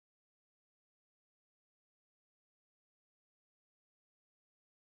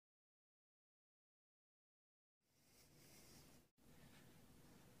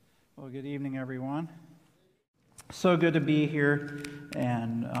Well, good evening, everyone. So good to be here,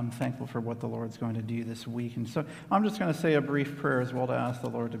 and I'm thankful for what the Lord's going to do this week. And so I'm just going to say a brief prayer as well to ask the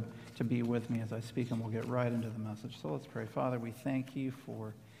Lord to be with me as I speak, and we'll get right into the message. So let's pray. Father, we thank you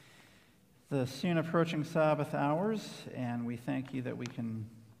for the soon approaching Sabbath hours, and we thank you that we can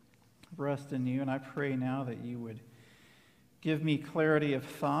rest in you. And I pray now that you would give me clarity of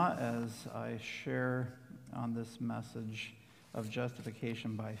thought as I share on this message of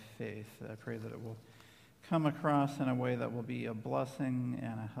justification by faith. I pray that it will come across in a way that will be a blessing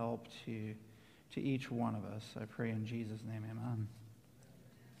and a help to each one of us. I pray in Jesus' name, amen.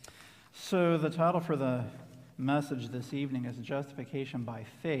 So the title for the message this evening is Justification by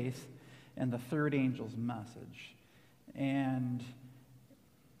Faith and the Third Angel's Message. And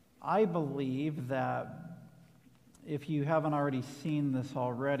I believe that if you haven't already seen this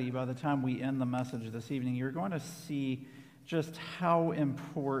already, by the time we end the message this evening, you're going to see just how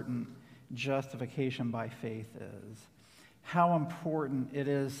important justification by faith is, how important it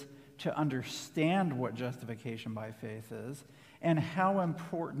is to understand what justification by faith is, and how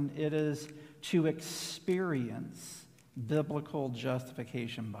important it is to experience biblical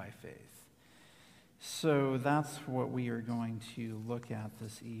justification by faith. So that's what we are going to look at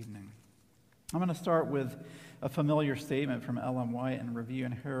this evening. I'm going to start with a familiar statement from Ellen White in Review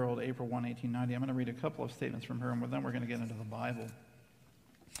and Herald, April 1, 1890. I'm going to read a couple of statements from her, and then we're going to get into the Bible.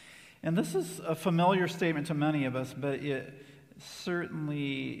 And this is a familiar statement to many of us, but it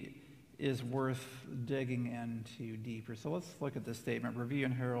certainly is worth digging into deeper. So let's look at this statement. Review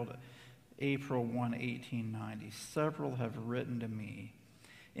and Herald, April 1, 1890. Several have written to me,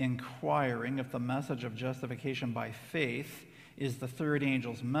 inquiring if the message of justification by faith is the third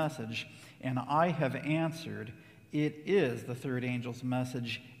angel's message, and I have answered, it is the third angel's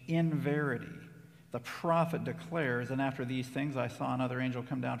message in verity. The prophet declares, and after these things I saw another angel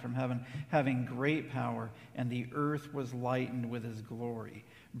come down from heaven, having great power, and the earth was lightened with his glory.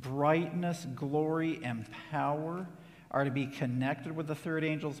 Brightness, glory, and power are to be connected with the third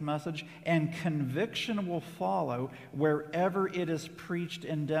angel's message, and conviction will follow wherever it is preached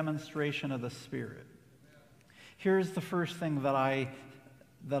in demonstration of the Spirit. Here's the first thing that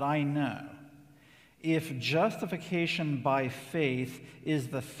I know. If justification by faith is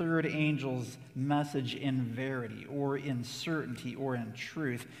the third angel's message in verity or in certainty or in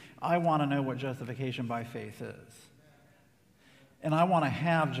truth, I want to know what justification by faith is. And I want to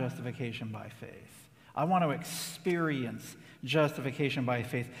have justification by faith. I want to experience justification by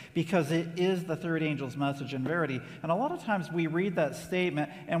faith because it is the third angel's message in verity. And a lot of times we read that statement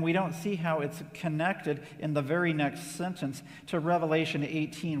and we don't see how it's connected in the very next sentence to Revelation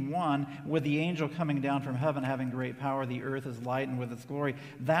 18:1 with the angel coming down from heaven having great power, the earth is lightened with its glory.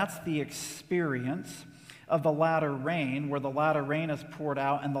 That's the experience of the latter rain, where the latter rain is poured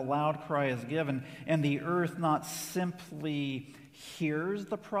out and the loud cry is given, and the earth not simply hears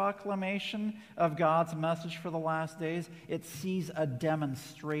the proclamation of God's message for the last days, it sees a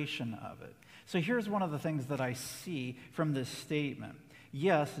demonstration of it. So here's one of the things that I see from this statement.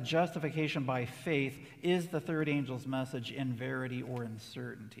 Yes, justification by faith is the third angel's message in verity or in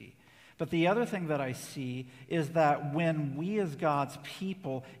certainty. But the other thing that I see is that when we as God's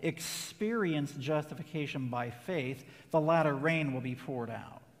people experience justification by faith, the latter rain will be poured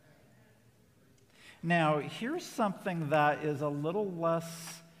out. Now, here's something that is a little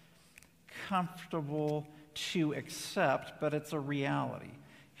less comfortable to accept, but it's a reality.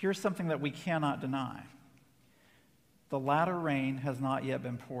 Here's something that we cannot deny. The latter rain has not yet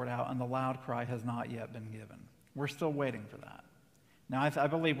been poured out, and the loud cry has not yet been given. We're still waiting for that. Now, I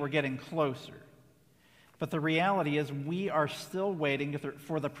believe we're getting closer. But the reality is we are still waiting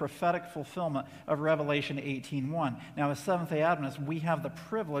for the prophetic fulfillment of Revelation 18:1. Now, as Seventh-day Adventists, we have the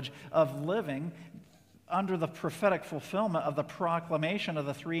privilege of living under the prophetic fulfillment of the proclamation of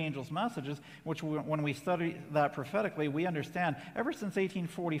the three angels' messages, which when we study that prophetically, we understand ever since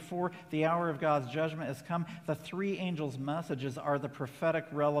 1844, the hour of God's judgment has come. The three angels' messages are the prophetic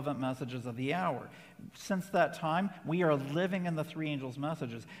relevant messages of the hour. Since that time, we are living in the three angels'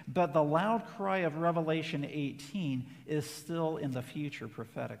 messages. But the loud cry of Revelation 18 is still in the future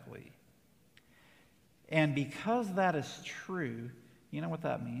prophetically. And because that is true, you know what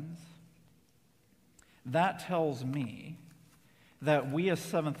that means? That tells me that we as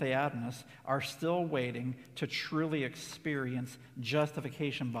Seventh-day Adventists are still waiting to truly experience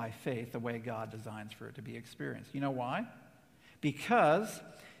justification by faith the way God designs for it to be experienced. You know why? Because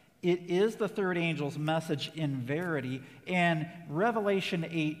it is the third angel's message in verity, and Revelation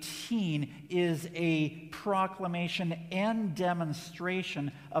 18 is a proclamation and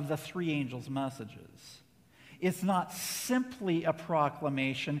demonstration of the three angels' messages. It's not simply a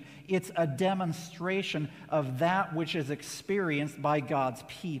proclamation, it's a demonstration of that which is experienced by God's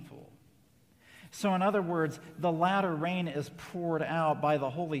people. So in other words, the latter rain is poured out by the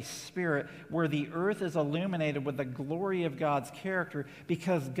Holy Spirit, where the earth is illuminated with the glory of God's character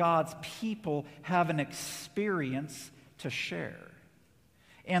because God's people have an experience to share.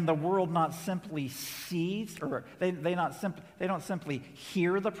 And the world not simply sees, or they don't simply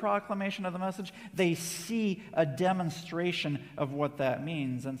hear the proclamation of the message, they see a demonstration of what that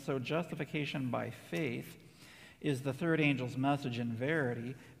means. And so justification by faith is the third angel's message in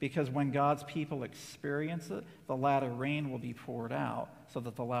verity, because when God's people experience it, the latter rain will be poured out so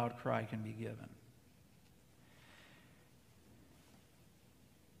that the loud cry can be given.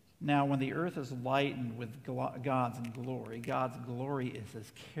 Now, when the earth is lightened with God's glory is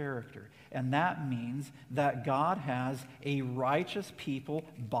his character. And that means that God has a righteous people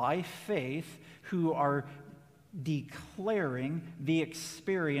by faith who are declaring the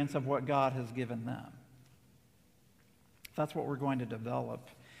experience of what God has given them. That's what we're going to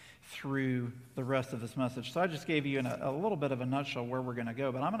develop through the rest of this message. So I just gave you in a little bit of a nutshell where we're going to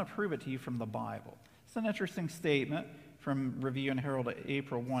go, but I'm going to prove it to you from the Bible. It's an interesting statement from Review and Herald,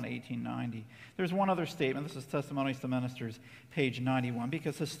 April 1, 1890. There's one other statement. This is Testimonies to Ministers, page 91,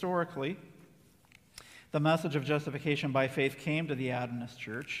 because historically, the message of justification by faith came to the Adventist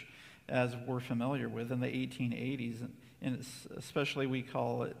Church, as we're familiar with, in the 1880s, and especially we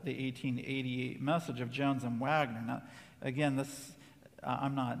call it the 1888 message of Jones and Wagner. Now, again, this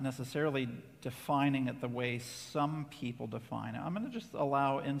I'm not necessarily defining it the way some people define it. I'm going to just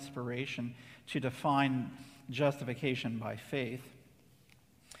allow inspiration to define justification by faith.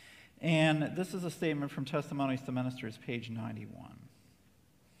 And this is a statement from Testimonies to Ministers, page 91.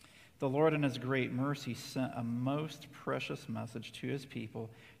 The Lord in his great mercy sent a most precious message to his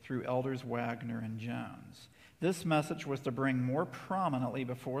people through elders Wagner and Jones. This message was to bring more prominently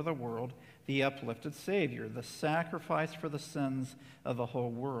before the world the uplifted Savior, the sacrifice for the sins of the whole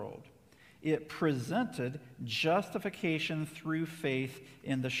world. It presented justification through faith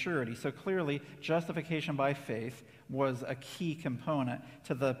in the surety. So clearly, justification by faith was a key component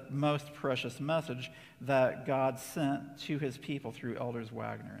to the most precious message that God sent to his people through elders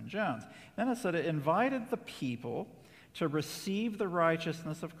Wagner and Jones. Then it said it invited the people to receive the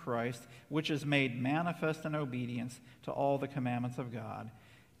righteousness of Christ, which is made manifest in obedience to all the commandments of God.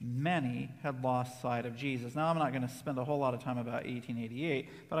 Many had lost sight of Jesus. Now, I'm not going to spend a whole lot of time about 1888,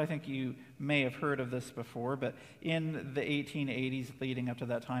 but I think you may have heard of this before. But in the 1880s, leading up to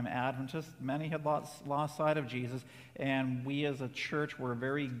that time, Adventists, many had lost sight of Jesus, and we as a church were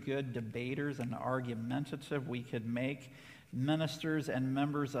very good debaters and argumentative. We could make ministers and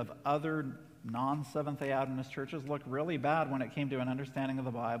members of other non-Seventh-day Adventist churches look really bad when it came to an understanding of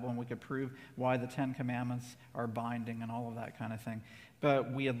the Bible, and we could prove why the Ten Commandments are binding and all of that kind of thing.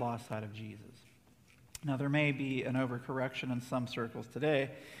 But we had lost sight of Jesus. Now, there may be an overcorrection in some circles today,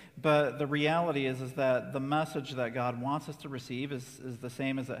 but the reality is that the message that God wants us to receive is the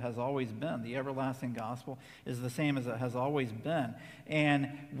same as it has always been. The everlasting gospel is the same as it has always been. And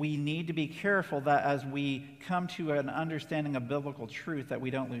we need to be careful that as we come to an understanding of biblical truth, that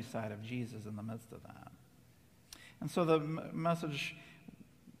we don't lose sight of Jesus in the midst of that. And so the message...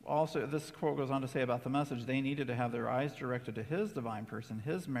 Also, this quote goes on to say about the message, they needed to have their eyes directed to his divine person,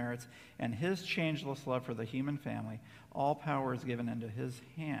 his merits, and his changeless love for the human family. All power is given into his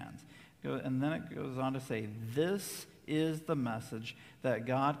hands. And then it goes on to say, this is the message that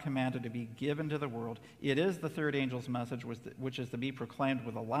God commanded to be given to the world. It is the third angel's message, which is to be proclaimed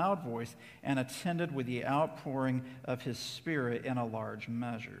with a loud voice and attended with the outpouring of his Spirit in a large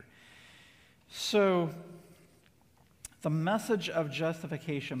measure. So, the message of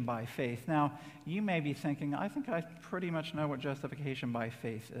justification by faith. Now, you may be thinking, I think I pretty much know what justification by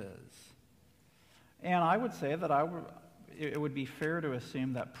faith is. And I would say that it would be fair to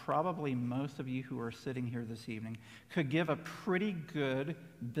assume that probably most of you who are sitting here this evening could give a pretty good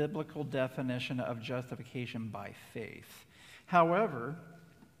biblical definition of justification by faith. However,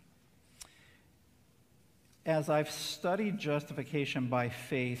 as I've studied justification by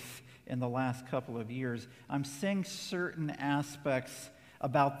faith in the last couple of years, I'm seeing certain aspects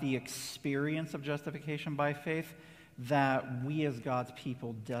about the experience of justification by faith that we as God's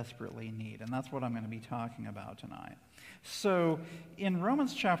people desperately need. And that's what I'm going to be talking about tonight. So in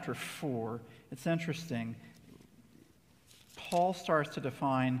Romans chapter 4, it's interesting. Paul starts to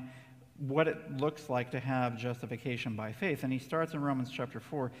define what it looks like to have justification by faith. And he starts in Romans chapter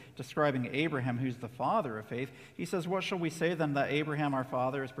 4 describing Abraham, who's the father of faith. He says, "What shall we say then that Abraham our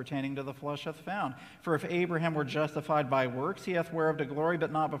father is pertaining to the flesh hath found? For if Abraham were justified by works, he hath whereof to glory,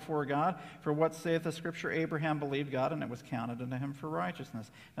 but not before God. For what saith the Scripture? Abraham believed God, and it was counted unto him for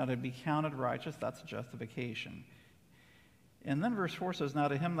righteousness." Now to be counted righteous, that's justification. And then verse 4 says, "Now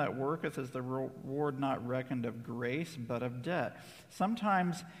to him that worketh is the reward not reckoned of grace, but of debt."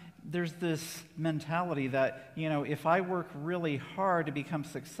 Sometimes there's this mentality that, if I work really hard to become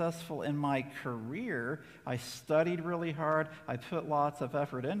successful in my career, I studied really hard, I put lots of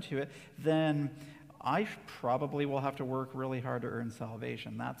effort into it, then I probably will have to work really hard to earn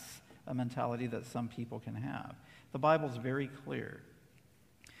salvation. That's a mentality that some people can have. The Bible's very clear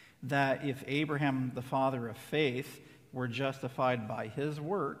that if Abraham, the father of faith, were justified by his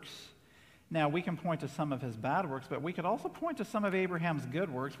works. Now, we can point to some of his bad works, but we could also point to some of Abraham's good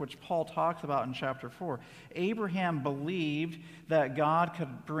works, which Paul talks about in chapter 4. Abraham believed that God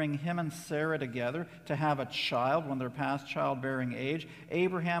could bring him and Sarah together to have a child when they're past childbearing age.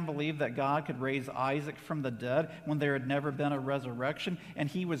 Abraham believed that God could raise Isaac from the dead when there had never been a resurrection, and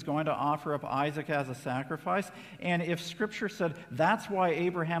he was going to offer up Isaac as a sacrifice. And if Scripture said that's why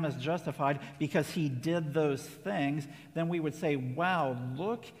Abraham is justified, because he did those things, then we would say, wow,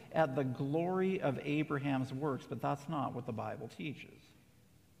 look at the glory of Abraham's works. But that's not what the Bible teaches.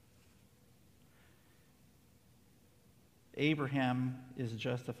 Abraham is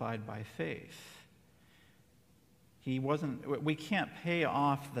justified by faith. We can't pay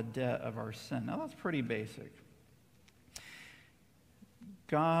off the debt of our sin. Now that's pretty basic.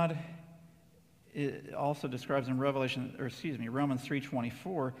 God also describes in Romans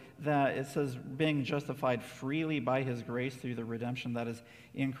 3:24 that it says being justified freely by his grace through the redemption that is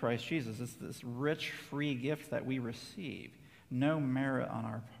in Christ Jesus. It's this rich free gift that we receive, no merit on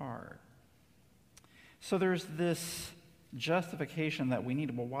our part. So there's this justification that we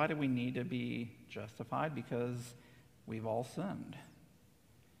need. Well, why do we need to be justified? Because we've all sinned.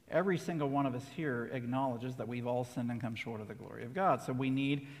 Every single one of us here acknowledges that we've all sinned and come short of the glory of God. So we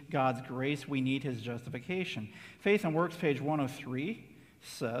need God's grace. We need his justification. Faith and Works, page 103,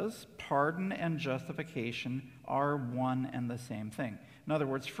 says pardon and justification are one and the same thing. In other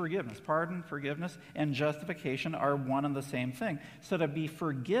words, forgiveness. Pardon, forgiveness, and justification are one and the same thing. So to be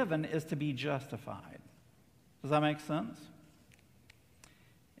forgiven is to be justified. Does that make sense?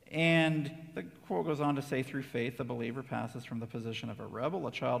 And the quote goes on to say, through faith, the believer passes from the position of a rebel,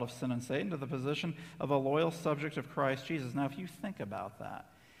 a child of sin and Satan, to the position of a loyal subject of Christ Jesus. Now, if you think about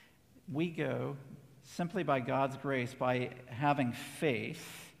that, we go simply by God's grace, by having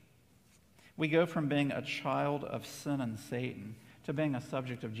faith, we go from being a child of sin and Satan to being a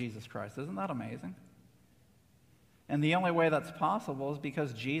subject of Jesus Christ. Isn't that amazing? And the only way that's possible is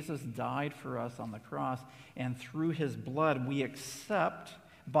because Jesus died for us on the cross, and through his blood we accept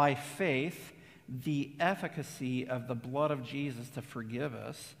by faith the efficacy of the blood of Jesus to forgive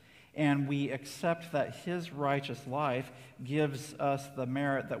us, and we accept that his righteous life gives us the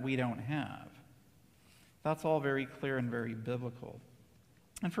merit that we don't have. That's all very clear and very biblical.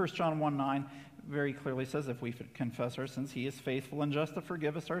 And 1 John 1:9 very clearly says, if we confess our sins, he is faithful and just to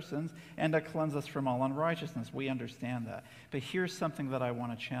forgive us our sins and to cleanse us from all unrighteousness. We understand that. But here's something that I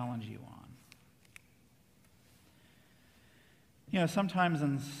want to challenge you on. Sometimes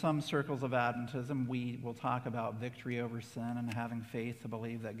in some circles of Adventism, we will talk about victory over sin and having faith to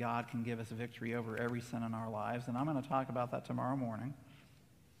believe that God can give us victory over every sin in our lives. And I'm going to talk about that tomorrow morning,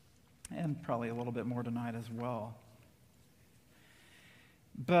 and probably a little bit more tonight as well.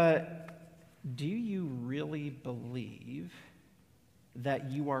 But do you really believe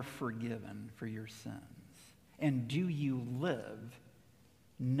that you are forgiven for your sins? And do you live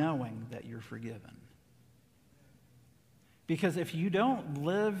knowing that you're forgiven? Because if you don't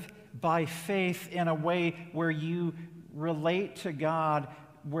live by faith in a way where you relate to God,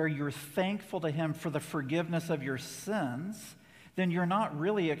 where you're thankful to him for the forgiveness of your sins, then you're not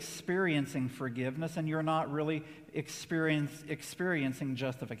really experiencing forgiveness, and you're not really experiencing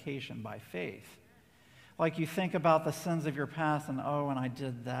justification by faith. Like you think about the sins of your past, and and I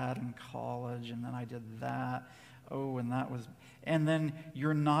did that in college, and then I did that, and then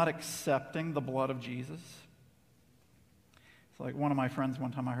you're not accepting the blood of Jesus. Like one of my friends,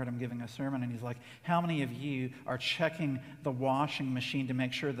 one time I heard him giving a sermon, and he's like, how many of you are checking the washing machine to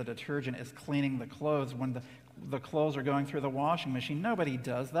make sure the detergent is cleaning the clothes when the clothes are going through the washing machine? Nobody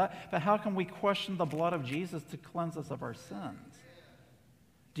does that. But how can we question the blood of Jesus to cleanse us of our sins?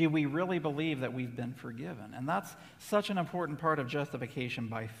 Do we really believe that we've been forgiven? And that's such an important part of justification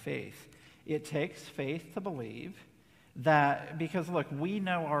by faith. It takes faith to believe Because look, we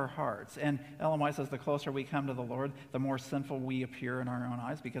know our hearts. And Ellen White says the closer we come to the Lord, the more sinful we appear in our own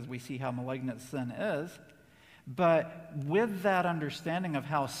eyes because we see how malignant sin is. But with that understanding of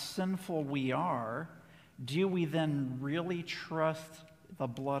how sinful we are, do we then really trust the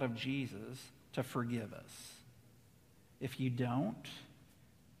blood of Jesus to forgive us? If you don't,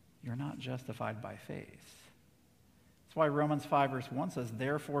 you're not justified by faith. That's why Romans 5 verse 1 says,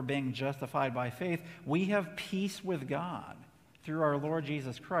 therefore, being justified by faith, we have peace with God through our Lord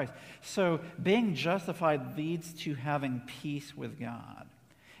Jesus Christ. So being justified leads to having peace with God.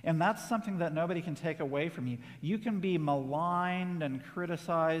 And that's something that nobody can take away from you. You can be maligned and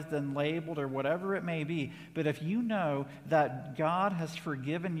criticized and labeled or whatever it may be, but if you know that God has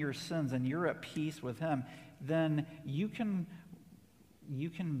forgiven your sins and you're at peace with him, then you can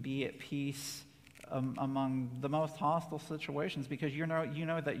be at peace among the most hostile situations because you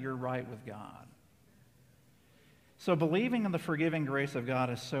know that you're right with God. So believing in the forgiving grace of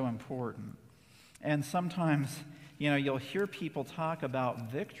God is so important. And sometimes, you'll hear people talk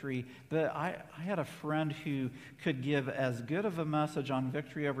about victory, but I had a friend who could give as good of a message on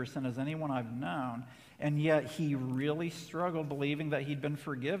victory over sin as anyone I've known, and yet he really struggled believing that he'd been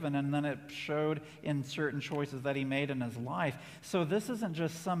forgiven, and then it showed in certain choices that he made in his life. So this isn't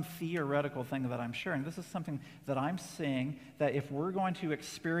just some theoretical thing that I'm sharing. This is something that I'm saying that if we're going to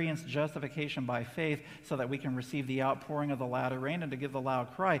experience justification by faith so that we can receive the outpouring of the latter rain and to give the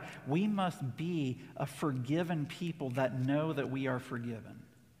loud cry, we must be a forgiven people that know that we are forgiven.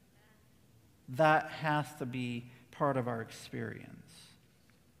 That has to be part of our experience.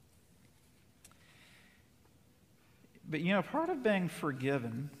 But part of being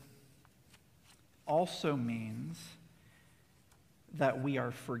forgiven also means that we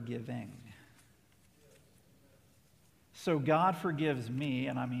are forgiving. So God forgives me,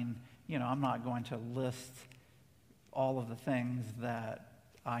 and I'm not going to list all of the things that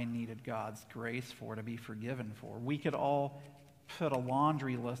I needed God's grace for to be forgiven for. We could all put a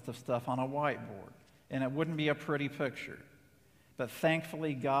laundry list of stuff on a whiteboard, and it wouldn't be a pretty picture. But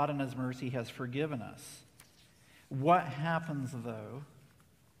thankfully, God in his mercy has forgiven us. What happens, though,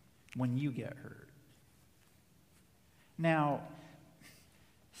 when you get hurt? Now,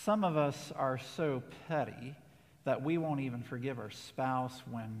 some of us are so petty that we won't even forgive our spouse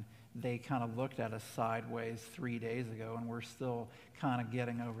when they kind of looked at us sideways 3 days ago, and we're still kind of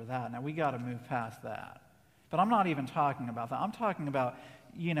getting over that. Now, we got to move past that. But I'm not even talking about that. I'm talking about,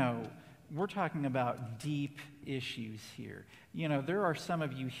 we're talking about deep issues here. There are some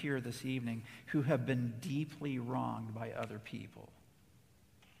of you here this evening who have been deeply wronged by other people.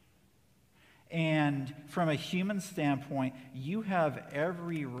 And from a human standpoint, you have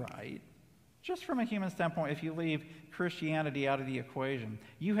every right, just from a human standpoint, if you leave Christianity out of the equation,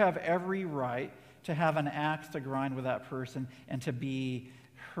 you have every right to have an axe to grind with that person and to be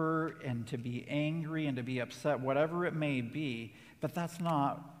hurt and to be angry and to be upset, whatever it may be, but that's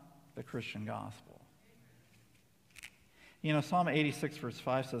not the Christian gospel. Psalm 86 verse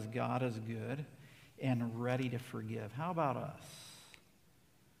 5 says, God is good and ready to forgive. How about us?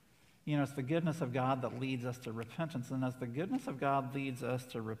 It's the goodness of God that leads us to repentance, and as the goodness of God leads us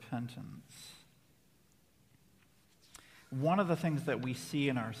to repentance, one of the things that we see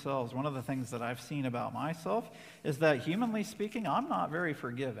in ourselves, one of the things that I've seen about myself, is that humanly speaking, I'm not very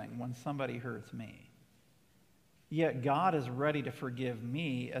forgiving when somebody hurts me. Yet God is ready to forgive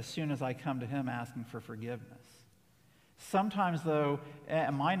me as soon as I come to him asking for forgiveness. Sometimes, though,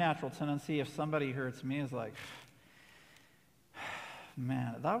 my natural tendency, if somebody hurts me, is like,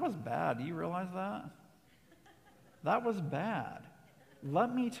 man, that was bad. Do you realize that? That was bad.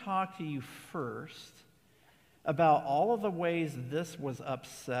 Let me talk to you first about all of the ways this was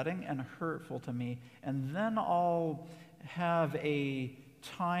upsetting and hurtful to me, and then I'll have a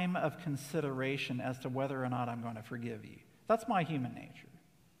time of consideration as to whether or not I'm going to forgive you. That's my human nature.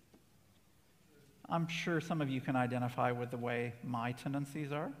 I'm sure some of you can identify with the way my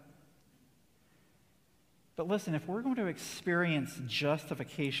tendencies are. But listen, if we're going to experience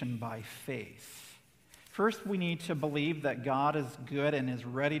justification by faith, first we need to believe that God is good and is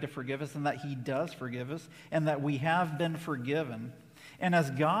ready to forgive us, and that he does forgive us, and that we have been forgiven. And as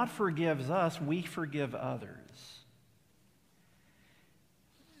God forgives us, we forgive others.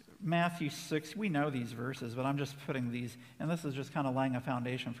 Matthew 6, we know these verses, but I'm just putting these, and this is just kind of laying a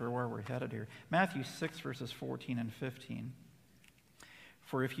foundation for where we're headed here. Matthew 6, verses 14 and 15.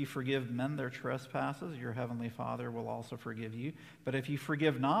 For if you forgive men their trespasses, your heavenly Father will also forgive you. But if you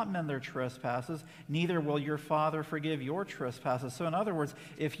forgive not men their trespasses, neither will your Father forgive your trespasses. So in other words,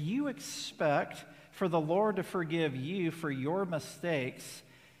 if you expect for the Lord to forgive you for your mistakes,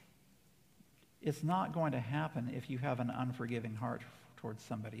 It's not going to happen if you have an unforgiving heart towards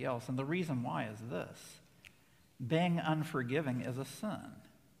somebody else. And the reason why is this. Being unforgiving is a sin.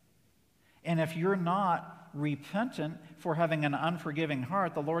 And if you're not repentant for having an unforgiving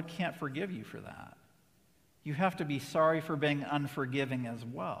heart, the Lord can't forgive you for that. You have to be sorry for being unforgiving as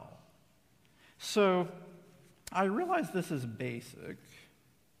well. So I realize this is basic,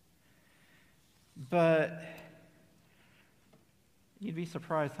 but you'd be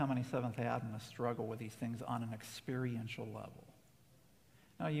surprised how many Seventh-day Adventists struggle with these things on an experiential level.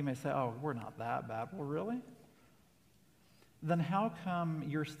 Now you may say, oh, we're not that bad. Well, really? Then how come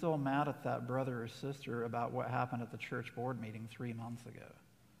you're still mad at that brother or sister about what happened at the church board meeting 3 months ago?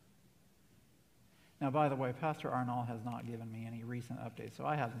 Now, by the way, Pastor Arnold has not given me any recent updates, so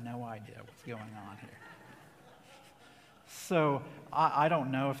I have no idea what's going on here. So I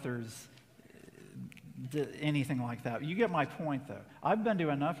don't know if there's anything like that. You get my point, though. I've been to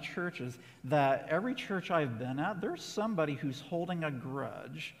enough churches that every church I've been at, there's somebody who's holding a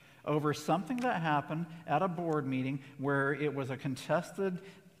grudge over something that happened at a board meeting where it was a contested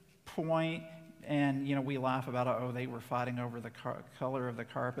point, and, we laugh about it. Oh, they were fighting over the color of the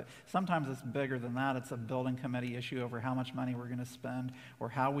carpet. Sometimes it's bigger than that. It's a building committee issue over how much money we're going to spend or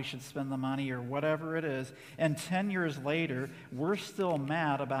how we should spend the money or whatever it is. And 10 years later, we're still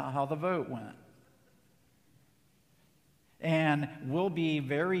mad about how the vote went. And we'll be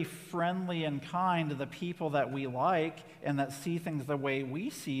very friendly and kind to the people that we like and that see things the way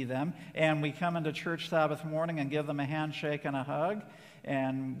we see them. And we come into church Sabbath morning and give them a handshake and a hug.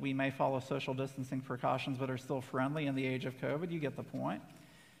 And we may follow social distancing precautions, but are still friendly in the age of COVID. You get the point.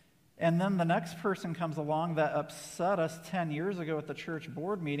 And then the next person comes along that upset us 10 years ago at the church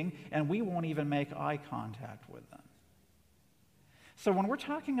board meeting, and we won't even make eye contact with them. So when we're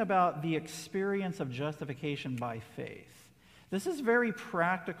talking about the experience of justification by faith, this is very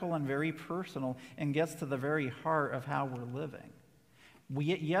practical and very personal and gets to the very heart of how we're living.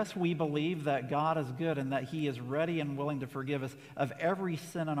 Yes, we believe that God is good and that He is ready and willing to forgive us of every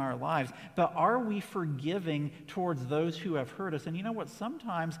sin in our lives. But are we forgiving towards those who have hurt us? And you know what?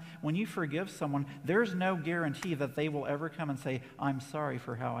 Sometimes when you forgive someone, there's no guarantee that they will ever come and say, I'm sorry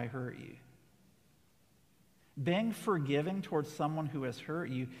for how I hurt you. Being forgiving towards someone who has hurt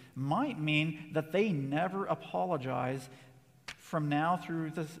you might mean that they never apologize from now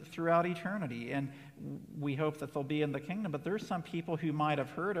throughout eternity. And we hope that they'll be in the kingdom. But there's some people who might have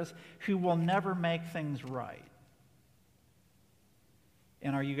hurt us who will never make things right.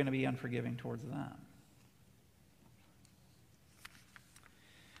 And are you going to be unforgiving towards them?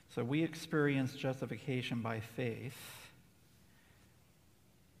 So we experience justification by faith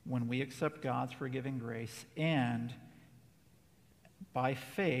when we accept God's forgiving grace, and by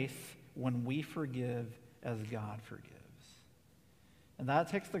faith when we forgive as God forgives. And that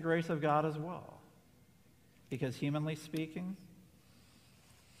takes the grace of God as well. Because humanly speaking,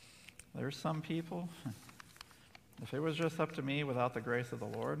 there's some people, if it was just up to me without the grace of the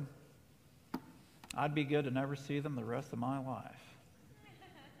Lord, I'd be good to never see them the rest of my life.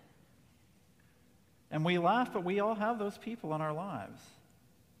 And we laugh, but we all have those people in our lives.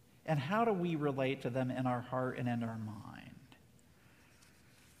 And how do we relate to them in our heart and in our mind?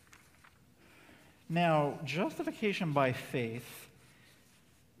 Now, justification by faith,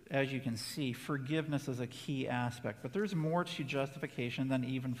 as you can see, forgiveness is a key aspect, but there's more to justification than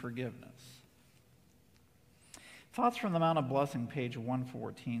even forgiveness. Thoughts from the Mount of Blessing, page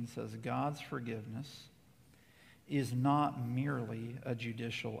 114, says, God's forgiveness is not merely a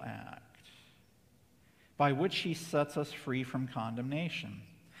judicial act by which He sets us free from condemnation.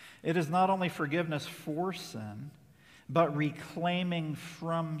 It is not only forgiveness for sin, but reclaiming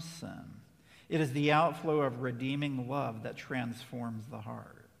from sin. It is the outflow of redeeming love that transforms the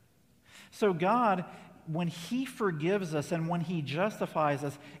heart. So God, when He forgives us and when He justifies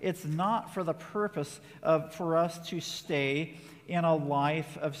us, it's not for the purpose for us to stay in a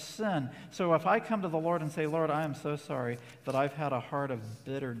life of sin. So if I come to the Lord and say, Lord, I am so sorry that I've had a heart of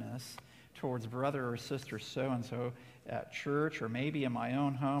bitterness towards brother or sister so-and-so at church or maybe in my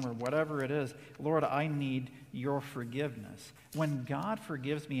own home or whatever it is, Lord, I need your forgiveness. When God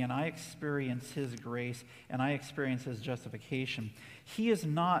forgives me and I experience His grace and I experience His justification, He is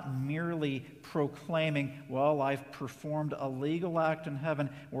not merely proclaiming, well, I've performed a legal act in heaven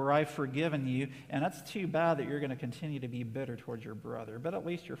where I've forgiven you, and it's too bad that you're going to continue to be bitter towards your brother, but at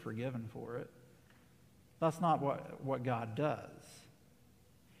least you're forgiven for it. That's not what God does.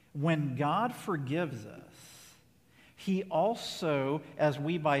 When God forgives us, He also, as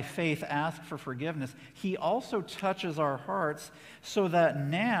we by faith ask for forgiveness, He also touches our hearts so that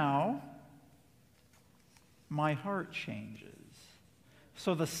now my heart changes.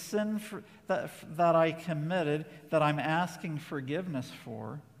 So the sin that I committed, that I'm asking forgiveness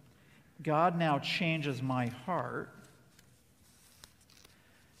for, God now changes my heart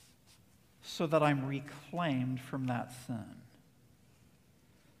so that I'm reclaimed from that sin.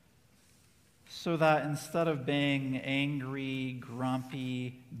 So that instead of being angry,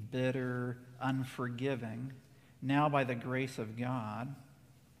 grumpy, bitter, unforgiving, now by the grace of God,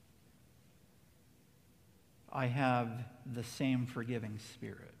 I have the same forgiving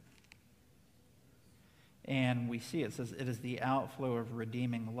spirit. And we see it says, it is the outflow of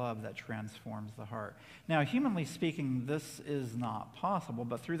redeeming love that transforms the heart. Now, humanly speaking, this is not possible,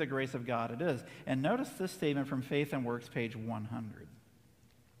 but through the grace of God it is. And notice this statement from Faith and Works, page 100.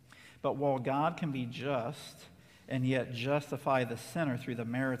 But while God can be just and yet justify the sinner through the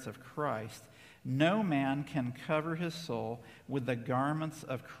merits of Christ, no man can cover his soul with the garments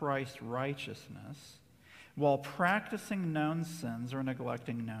of Christ's righteousness while practicing known sins or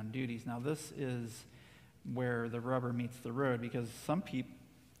neglecting known duties. Now, this is where the rubber meets the road, because some people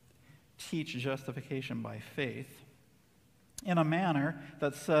teach justification by faith in a manner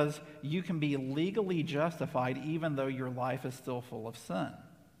that says you can be legally justified even though your life is still full of sin.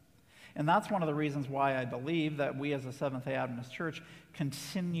 And that's one of the reasons why I believe that we as a Seventh-day Adventist church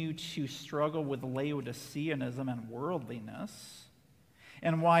continue to struggle with Laodiceanism and worldliness,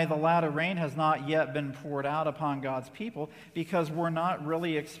 and why the latter rain has not yet been poured out upon God's people, because we're not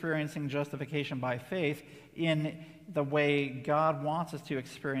really experiencing justification by faith in the way God wants us to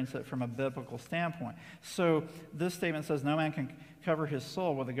experience it from a biblical standpoint. So this statement says, no man can cover his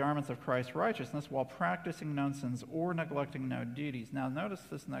soul with the garments of Christ's righteousness while practicing known sins or neglecting known duties. Now notice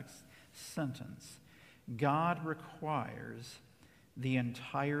this next sentence. God requires the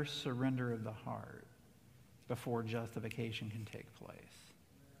entire surrender of the heart before justification can take place.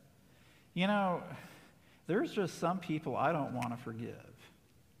 You know, there's just some people I don't want to forgive.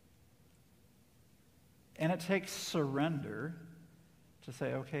 And it takes surrender to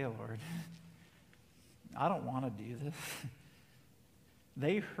say, okay, Lord, I don't want to do this.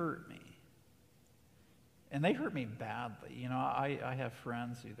 They hurt me. And they hurt me badly. You know, I have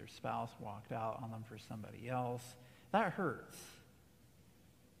friends who their spouse walked out on them for somebody else. That hurts.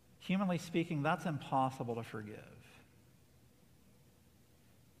 Humanly speaking, that's impossible to forgive.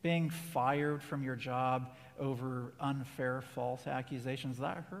 Being fired from your job over unfair, false accusations,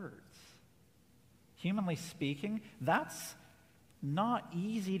 that hurts. Humanly speaking, that's not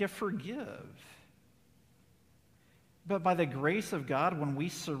easy to forgive. But by the grace of God, when we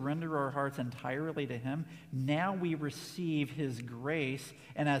surrender our hearts entirely to Him, now we receive His grace,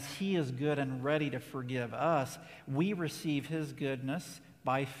 and as He is good and ready to forgive us, we receive His goodness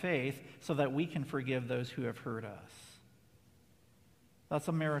by faith so that we can forgive those who have hurt us. That's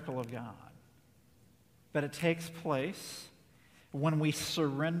a miracle of God. But it takes place when we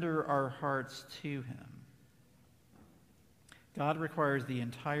surrender our hearts to Him. God requires the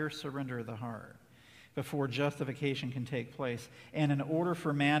entire surrender of the heart before justification can take place. And in order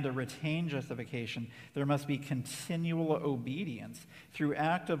for man to retain justification, there must be continual obedience through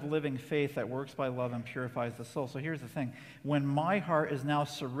active living faith that works by love and purifies the soul. So here's the thing. When my heart is now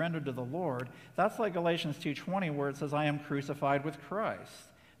surrendered to the Lord, that's like Galatians 2:20, where it says, I am crucified with Christ.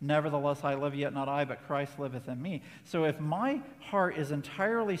 Nevertheless, I live, yet not I, but Christ liveth in me. So if my heart is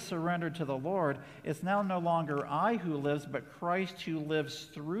entirely surrendered to the Lord, it's now no longer I who lives, but Christ who lives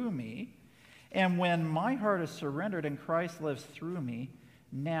through me. And when my heart is surrendered and Christ lives through me,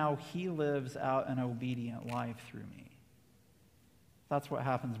 now He lives out an obedient life through me. That's what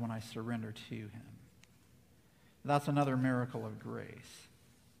happens when I surrender to Him. That's another miracle of grace.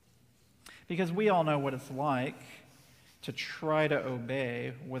 Because we all know what it's like to try to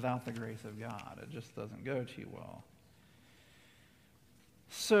obey without the grace of God. It just doesn't go too well.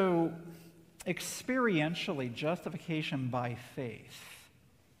 So, experientially, justification by faith.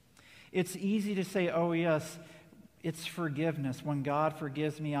 It's easy to say, oh yes, it's forgiveness. When God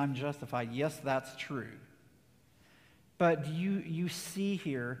forgives me, I'm justified. Yes, that's true. But you see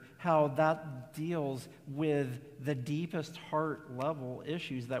here how that deals with the deepest heart level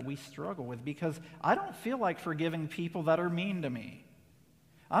issues that we struggle with, because I don't feel like forgiving people that are mean to me.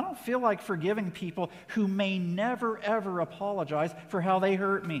 I don't feel like forgiving people who may never ever apologize for how they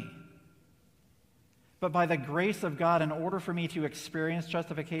hurt me. But by the grace of God, in order for me to experience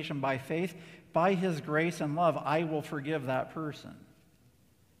justification by faith, by His grace and love, I will forgive that person.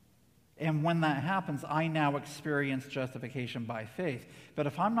 And when that happens, I now experience justification by faith. But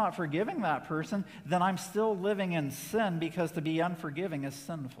if I'm not forgiving that person, then I'm still living in sin, because to be unforgiving is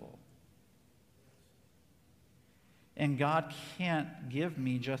sinful. And God can't give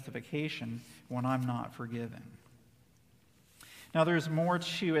me justification when I'm not forgiving. Now, there's more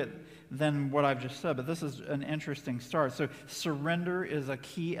to it than what I've just said, but this is an interesting start. So surrender is a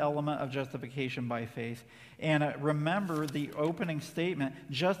key element of justification by faith. And remember the opening statement,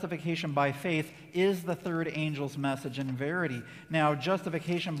 justification by faith is the third angel's message in verity. Now,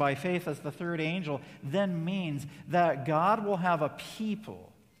 justification by faith as the third angel then means that God will have a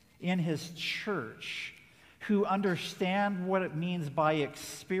people in his church who understand what it means by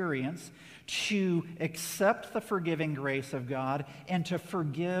experience to accept the forgiving grace of God and to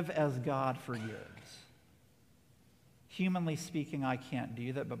forgive as God forgives. Humanly speaking, I can't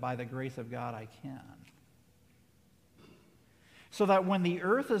do that, but by the grace of God, I can. So that when the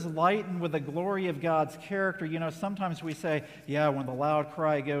earth is lightened with the glory of God's character, sometimes we say, yeah, when the loud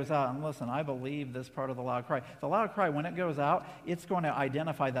cry goes out, and listen, I believe this part of the loud cry. The loud cry, when it goes out, it's going to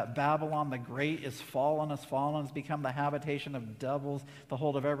identify that Babylon the Great is fallen, has become the habitation of devils, the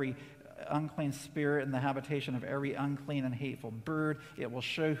hold of every unclean spirit, and the habitation of every unclean and hateful bird. It will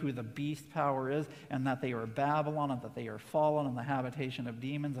show who the beast power is, and that they are Babylon, and that they are fallen, and the habitation of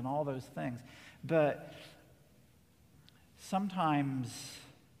demons, and all those things. But sometimes,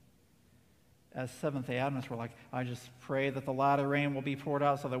 as Seventh-day Adventists, we're like, I just pray that the latter rain will be poured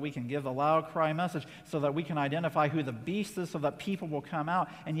out so that we can give the loud cry message, so that we can identify who the beast is, so that people will come out,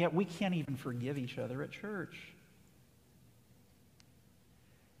 and yet we can't even forgive each other at church.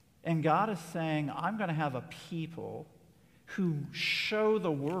 And God is saying, I'm going to have a people who show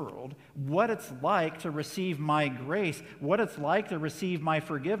the world what it's like to receive my grace, what it's like to receive my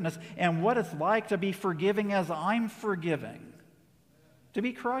forgiveness, and what it's like to be forgiving as I'm forgiving, to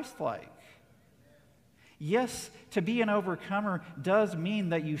be Christ-like. Yes, to be an overcomer does mean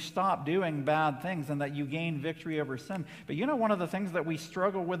that you stop doing bad things and that you gain victory over sin. But one of the things that we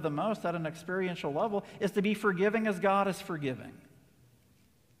struggle with the most at an experiential level is to be forgiving as God is forgiving.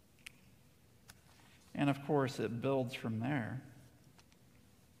 And of course, it builds from there.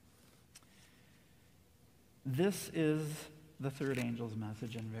 This is the third angel's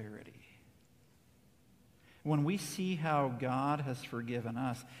message in verity. When we see how God has forgiven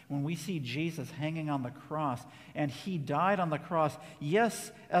us, when we see Jesus hanging on the cross, and he died on the cross,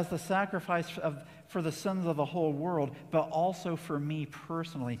 yes, as the sacrifice for the sins of the whole world, but also for me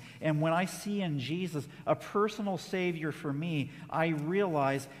personally. And when I see in Jesus a personal Savior for me, I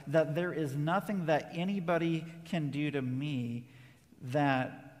realize that there is nothing that anybody can do to me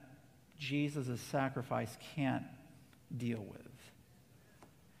that Jesus' sacrifice can't deal with.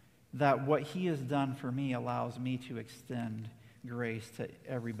 That what he has done for me allows me to extend grace to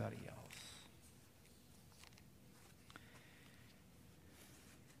everybody else.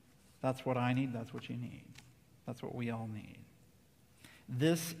 That's what I need. That's what you need. That's what we all need.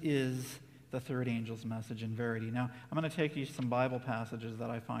 This is the third angel's message in verity. Now, I'm going to take you some Bible passages that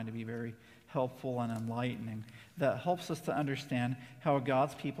I find to be very helpful and enlightening, that helps us to understand how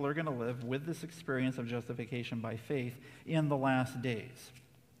God's people are going to live with this experience of justification by faith in the last days.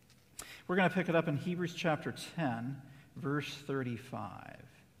 We're going to pick it up in Hebrews chapter 10, verse 35.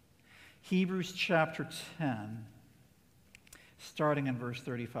 Hebrews chapter 10, starting in verse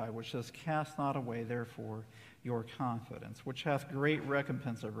 35, which says, "Cast not away, therefore, your confidence, which hath great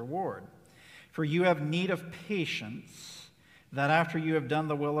recompense of reward. For you have need of patience, that after you have done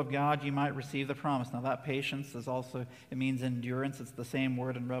the will of God, you might receive the promise." Now that patience is also, it means endurance. It's the same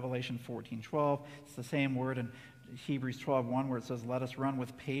word in Revelation 14:12. It's the same word in Hebrews 12:1, where it says, "Let us run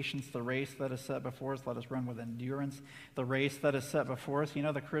with patience the race that is set before us. Let us run with endurance the race that is set before us."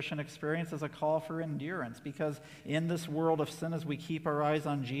 The Christian experience is a call for endurance, because in this world of sin, as we keep our eyes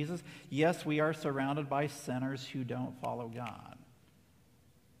on Jesus, yes, we are surrounded by sinners who don't follow God.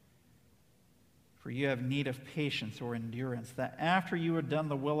 "For you have need of patience," or endurance, "that after you have done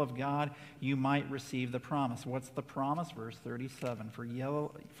the will of God, you might receive the promise." What's the promise? Verse 37, "For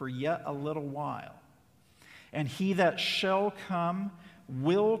yet a little while, and he that shall come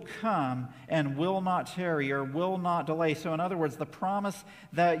and will not tarry," or will not delay. So in other words, the promise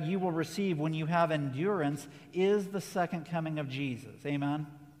that you will receive when you have endurance is the second coming of Jesus. Amen?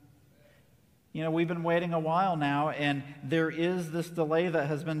 We've been waiting a while now, and there is this delay that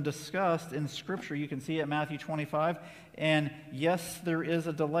has been discussed in Scripture. You can see it in Matthew 25. And yes, there is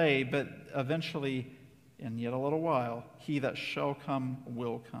a delay, but eventually, in yet a little while, he that shall come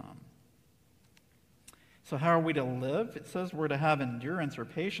will come. So how are we to live? It says we're to have endurance or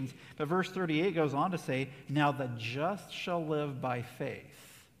patience. But verse 38 goes on to say, "Now the just shall live by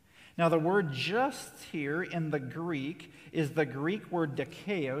faith." Now the word just here in the Greek is the Greek word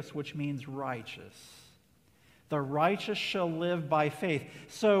dikaios, which means righteous. The righteous shall live by faith.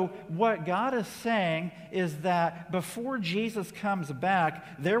 So what God is saying is that before Jesus comes back,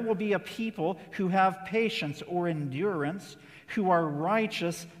 there will be a people who have patience or endurance, who are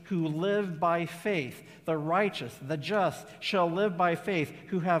righteous, who live by faith. The righteous, the just, shall live by faith,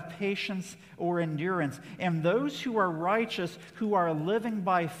 who have patience or endurance. And those who are righteous, who are living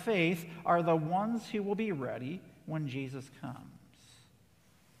by faith, are the ones who will be ready when Jesus comes.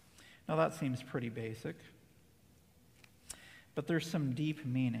 Now that seems pretty basic, but there's some deep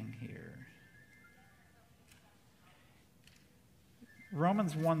meaning here.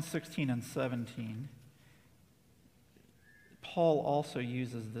 Romans 1:16 and 17, Paul also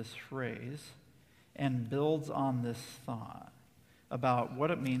uses this phrase and builds on this thought about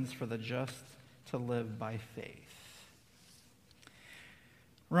what it means for the just to live by faith.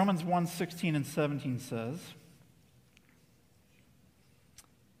 Romans 1:16 and 17 says,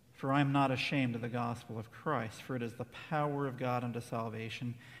 "For I am not ashamed of the gospel of Christ, for it is the power of God unto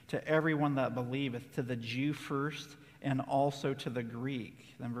salvation to everyone that believeth, to the Jew first, and also to the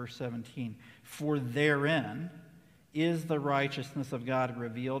Greek." Then verse 17, "For therein is the righteousness of God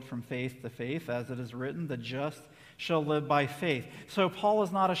revealed from faith to faith, as it is written, the just shall live by faith." So Paul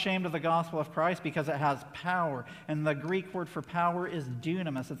is not ashamed of the gospel of Christ because it has power. And the Greek word for power is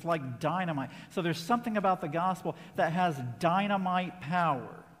dunamis. It's like dynamite. So there's something about the gospel that has dynamite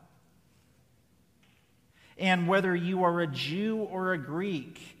power. And whether you are a Jew or a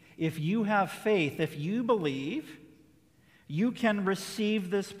Greek, if you have faith, if you believe, you can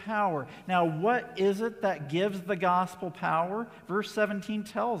receive this power. Now, what is it that gives the gospel power? Verse 17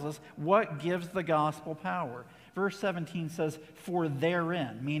 tells us what gives the gospel power. Verse 17 says, "For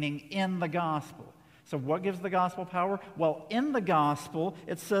therein," meaning in the gospel. So what gives the gospel power? Well, in the gospel,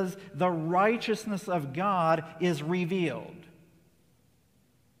 it says the righteousness of God is revealed.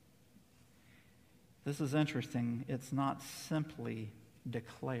 This is interesting. It's not simply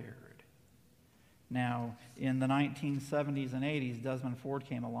declared. Now, in the 1970s and 80s, Desmond Ford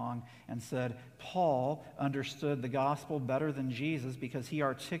came along and said, Paul understood the gospel better than Jesus because he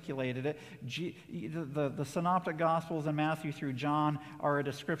articulated it. The synoptic gospels in Matthew through John are a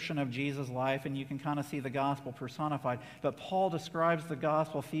description of Jesus' life, and you can kind of see the gospel personified. But Paul describes the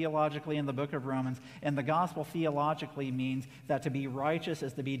gospel theologically in the book of Romans, and the gospel theologically means that to be righteous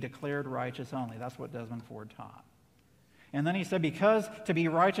is to be declared righteous only. That's what Desmond Ford taught. And then he said, because to be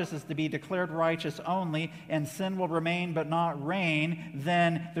righteous is to be declared righteous only, and sin will remain but not reign,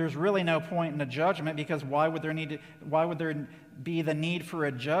 then there's really no point in a judgment, because why would there be the need for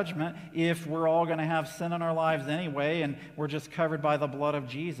a judgment if we're all going to have sin in our lives anyway, and we're just covered by the blood of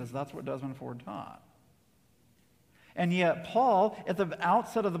Jesus? That's what Desmond Ford taught. And yet Paul, at the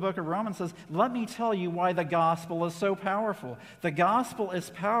outset of the book of Romans, says, let me tell you why the gospel is so powerful. The gospel is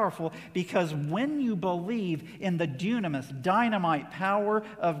powerful because when you believe in the dunamis, dynamite power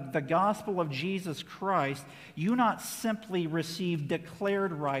of the gospel of Jesus Christ, you not simply receive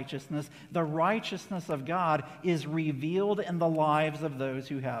declared righteousness. The righteousness of God is revealed in the lives of those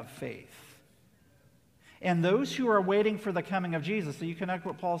who have faith. And those who are waiting for the coming of Jesus, so you connect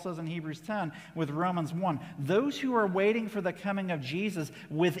what Paul says in Hebrews 10 with Romans 1. Those who are waiting for the coming of Jesus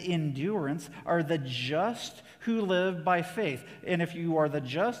with endurance are the just who live by faith. And if you are the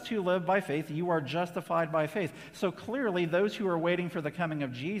just who live by faith, you are justified by faith. So clearly, those who are waiting for the coming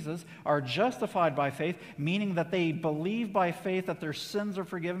of Jesus are justified by faith, meaning that they believe by faith that their sins are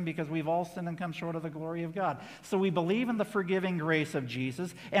forgiven because we've all sinned and come short of the glory of God. So we believe in the forgiving grace of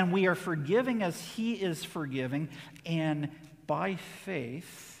Jesus, and we are forgiving as he is forgiving, and by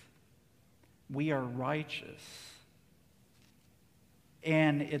faith we are righteous.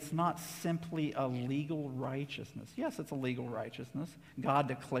 And it's not simply a legal righteousness. Yes, it's a legal righteousness. God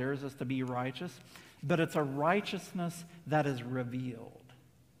declares us to be righteous, but it's a righteousness that is revealed.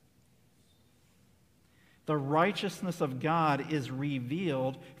 The righteousness of God is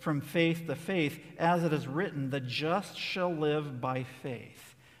revealed from faith to faith, as it is written, the just shall live by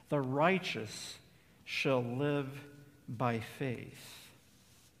faith. The righteous shall live by faith.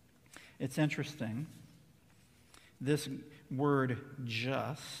 It's interesting. This word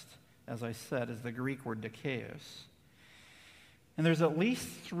just, as I said, is the Greek word dikaios. And there's at least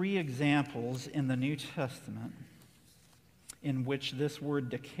 3 examples in the New Testament in which this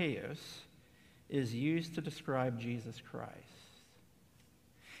word dikaios is used to describe Jesus Christ.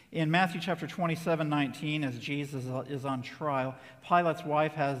 In Matthew chapter 27:19, as Jesus is on trial, Pilate's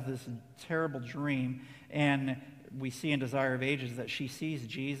wife has this terrible dream, and we see in Desire of Ages that she sees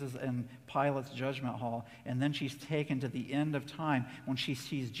Jesus in Pilate's judgment hall, and then she's taken to the end of time when she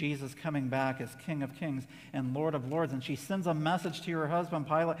sees Jesus coming back as King of Kings and Lord of Lords, and she sends a message to her husband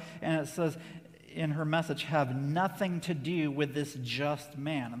Pilate, and it says in her message, have nothing to do with this just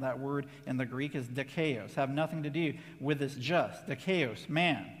man. And that word in the Greek is dikaios, have nothing to do with this just, dikaios,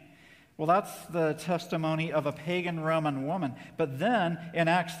 man. Well, that's the testimony of a pagan Roman woman. But then in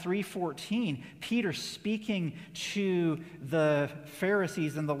Acts 3:14, Peter, speaking to the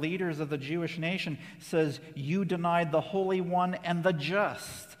Pharisees and the leaders of the Jewish nation, says, "You denied the Holy One and the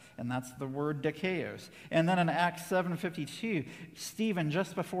just." And that's the word dikaios. And then in Acts 7:52, Stephen,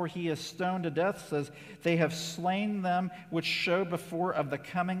 just before he is stoned to death, says, "They have slain them which showed before of the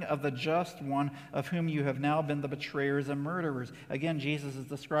coming of the just one, of whom you have now been the betrayers and murderers." Again, Jesus is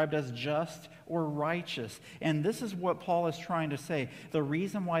described as just or righteous. And this is what Paul is trying to say. The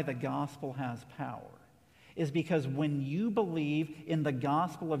reason why the gospel has power is because when you believe in the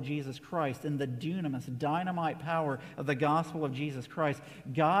gospel of Jesus Christ, in the dunamis, dynamite power of the gospel of Jesus Christ,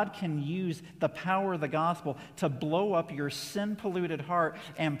 God can use the power of the gospel to blow up your sin-polluted heart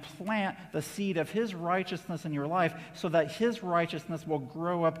and plant the seed of His righteousness in your life so that His righteousness will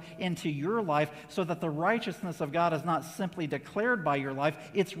grow up into your life, so that the righteousness of God is not simply declared by your life,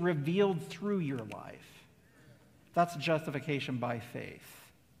 it's revealed through your life. That's justification by faith.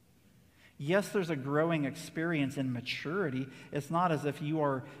 Yes, there's a growing experience in maturity. It's not as if you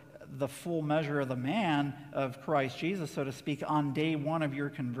are the full measure of the man of Christ Jesus, so to speak, on day one of your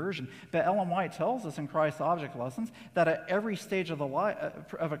conversion. But Ellen White tells us in Christ's Object Lessons that at every stage of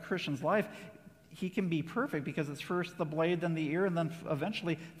a Christian's life, he can be perfect because it's first the blade, then the ear, and then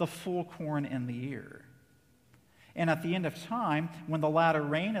eventually the full corn in the ear. And at the end of time, when the latter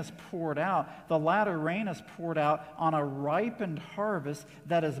rain is poured out, the latter rain is poured out on a ripened harvest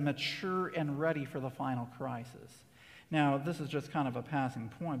that is mature and ready for the final crisis. Now, this is just kind of a passing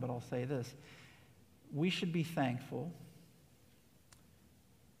point, but I'll say this. We should be thankful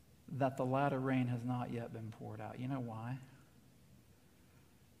that the latter rain has not yet been poured out. You know why?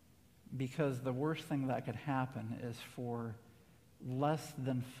 Because the worst thing that could happen is for less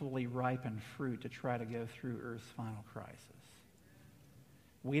than fully ripened fruit to try to go through Earth's final crisis.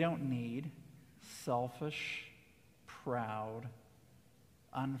 We don't need selfish, proud,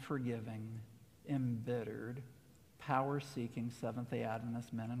 unforgiving, embittered, power-seeking Seventh-day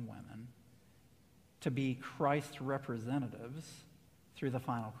Adventist men and women to be Christ's representatives through the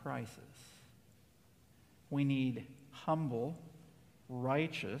final crisis. We need humble,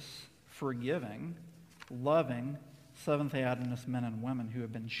 righteous, forgiving, loving Seventh-day Adventist men and women who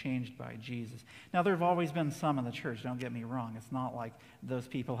have been changed by Jesus. Now, there have always been some in the church, don't get me wrong. It's not like those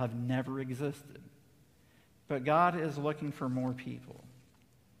people have never existed. But God is looking for more people.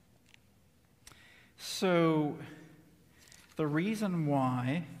 So, the reason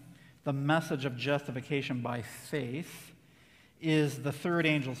why the message of justification by faith is the third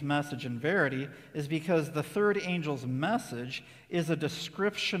angel's message in verity is because the third angel's message is a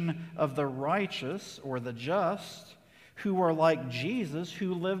description of the righteous or the just who are like Jesus,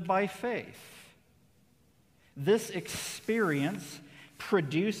 who live by faith. This experience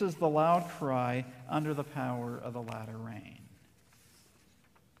produces the loud cry under the power of the latter rain.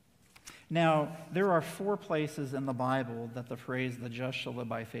 Now, there are 4 places in the Bible that the phrase, "the just shall live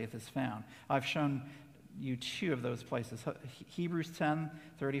by faith," is found. I've shown you 2 of those places. Hebrews 10,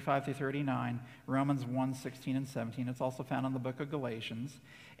 35 through 39, Romans 1, 16 and 17. It's also found in the book of Galatians.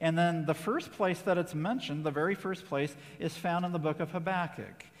 And then the first place that it's mentioned, the very first place, is found in the book of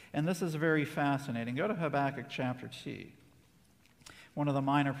Habakkuk. And this is very fascinating. Go to Habakkuk chapter 2, one of the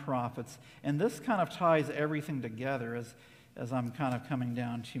minor prophets. And this kind of ties everything together as I'm kind of coming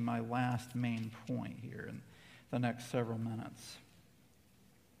down to my last main point here in the next several minutes.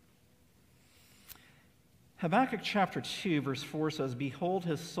 Habakkuk chapter 2, verse 4 says, "Behold,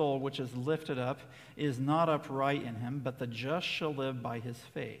 his soul, which is lifted up, is not upright in him, but the just shall live by his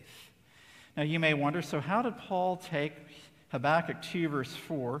faith." Now you may wonder, so how did Paul take Habakkuk 2, verse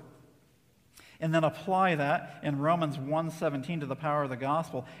 4, and then apply that in Romans 1:17 to the power of the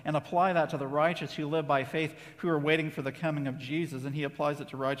gospel, and apply that to the righteous who live by faith, who are waiting for the coming of Jesus, and he applies it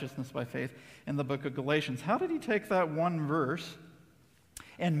to righteousness by faith in the book of Galatians? How did he take that one verse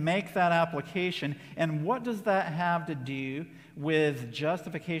and make that application? And what does that have to do with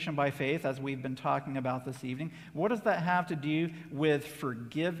justification by faith, as we've been talking about this evening? What does that have to do with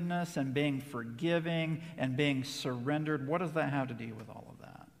forgiveness and being forgiving and being surrendered? What does that have to do with all of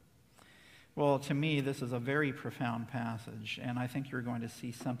that? Well, to me, this is a very profound passage, and I think you're going to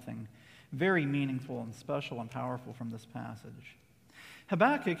see something very meaningful and special and powerful from this passage.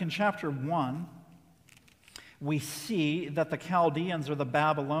 Habakkuk in chapter 1, we see that the Chaldeans or the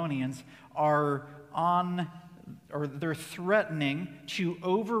Babylonians they're threatening to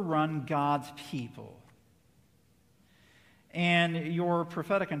overrun God's people. And your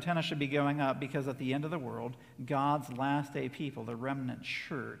prophetic antenna should be going up, because at the end of the world, God's last day people, the remnant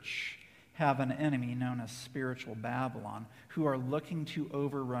church, have an enemy known as spiritual Babylon who are looking to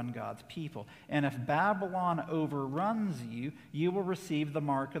overrun God's people. And if Babylon overruns you, you will receive the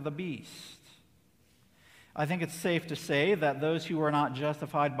mark of the beast. I think it's safe to say that those who are not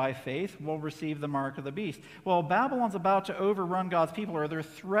justified by faith will receive the mark of the beast. Well, Babylon's about to overrun God's people, or they're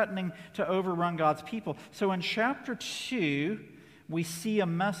threatening to overrun God's people. So in chapter 2, we see a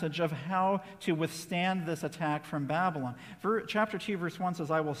message of how to withstand this attack from Babylon. Chapter 2, verse 1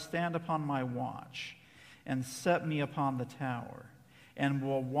 says, I will stand upon my watch and set me upon the tower, and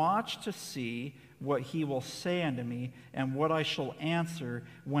will watch to see what he will say unto me, and what I shall answer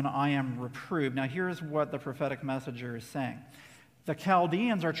when I am reproved. Now here's what the prophetic messenger is saying. The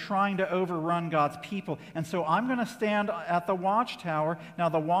Chaldeans are trying to overrun God's people, and so I'm going to stand at the watchtower. Now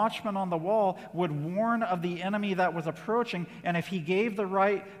the watchman on the wall would warn of the enemy that was approaching, and if he gave the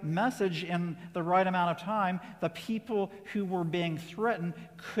right message in the right amount of time, the people who were being threatened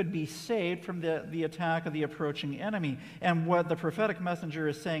could be saved from the attack of the approaching enemy. And what the prophetic messenger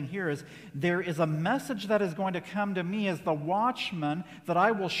is saying here is, there is a message that is going to come to me as the watchman that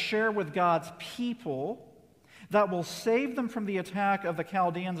I will share with God's people, that will save them from the attack of the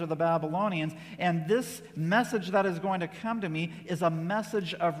Chaldeans or the Babylonians. And this message that is going to come to me is a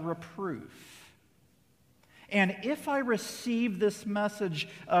message of reproof. And if I receive this message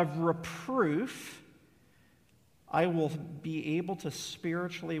of reproof, I will be able to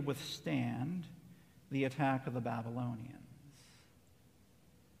spiritually withstand the attack of the Babylonians.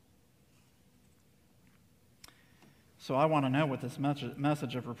 So I want to know what this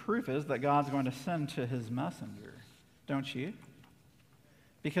message of reproof is that God's going to send to his messenger, don't you?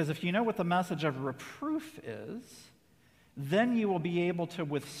 Because if you know what the message of reproof is, then you will be able to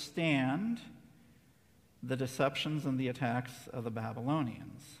withstand the deceptions and the attacks of the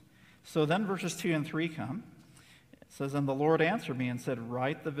Babylonians. So then verses 2 and 3 come. It says, And the Lord answered me and said,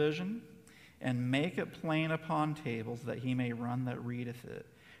 Write the vision and make it plain upon tables, that he may run that readeth it.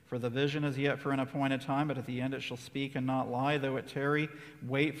 For the vision is yet for an appointed time, but at the end it shall speak and not lie. Though it tarry,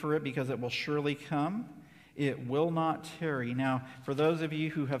 wait for it, because it will surely come. It will not tarry. Now, for those of you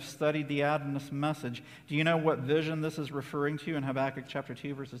who have studied the Adventist message, do you know what vision this is referring to in Habakkuk chapter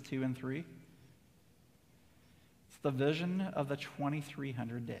 2, verses 2 and 3? It's the vision of the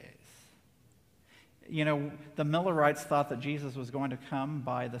 2300 days. You know, the Millerites thought that Jesus was going to come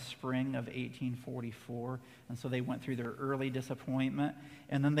by the spring of 1844, and so they went through their early disappointment.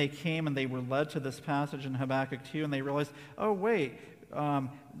 And then they came and they were led to this passage in Habakkuk 2, and they realized, oh, wait,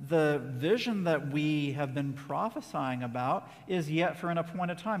 the vision that we have been prophesying about is yet for an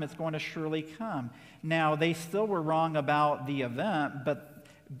appointed time. It's going to surely come. Now, they still were wrong about the event, but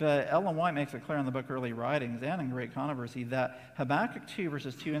Ellen White makes it clear in the book Early Writings and in Great Controversy that Habakkuk 2,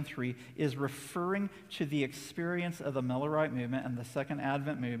 verses 2 and 3 is referring to the experience of the Millerite movement and the Second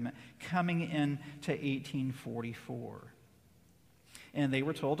Advent movement coming into 1844. And they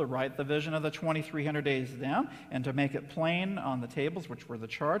were told to write the vision of the 2300 days down and to make it plain on the tables, which were the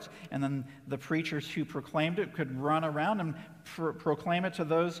charts. And then the preachers who proclaimed it could run around and proclaim it to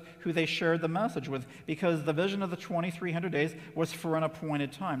those who they shared the message with, because the vision of the 2300 days was for an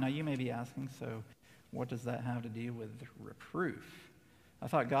appointed time. Now you may be asking, so what does that have to do with reproof? I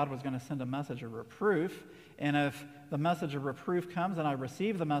thought God was going to send a message of reproof, and if the message of reproof comes and I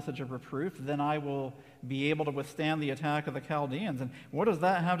receive the message of reproof, then I will be able to withstand the attack of the Chaldeans. And what does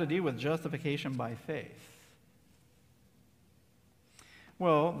that have to do with justification by faith?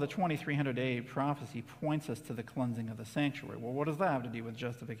 Well, the 2300-day prophecy points us to the cleansing of the sanctuary. Well, what does that have to do with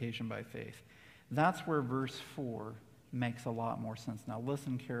justification by faith? That's where verse 4 makes a lot more sense. Now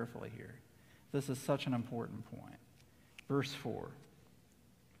listen carefully here. This is such an important point. Verse 4.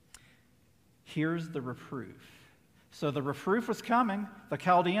 Here's the reproof. So the reproof was coming. The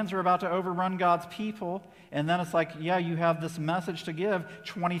Chaldeans are about to overrun God's people. And then it's like, yeah, you have this message to give.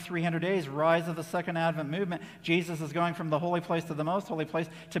 2300 days, rise of the Second Advent movement. Jesus is going from the holy place to the most holy place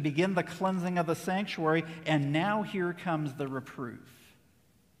to begin the cleansing of the sanctuary. And now here comes the reproof.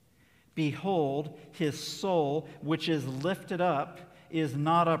 Behold, his soul, which is lifted up, is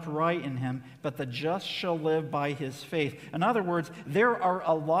not upright in him, but the just shall live by his faith. In other words, there are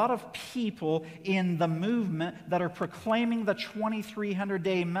a lot of people in the movement that are proclaiming the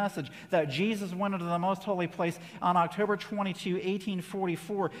 2300-day message that Jesus went into the most holy place on October 22,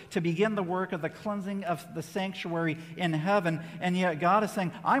 1844 to begin the work of the cleansing of the sanctuary in heaven. And yet God is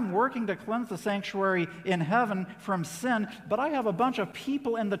saying, I'm working to cleanse the sanctuary in heaven from sin, but I have a bunch of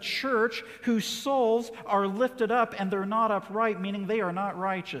people in the church whose souls are lifted up and they're not upright, meaning they are not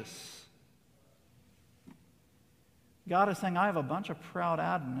righteous. God is saying, I have a bunch of proud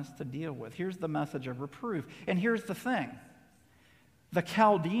Adventists to deal with. Here's the message of reproof. And here's the thing. The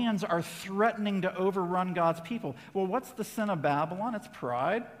Chaldeans are threatening to overrun God's people. Well, what's the sin of Babylon? It's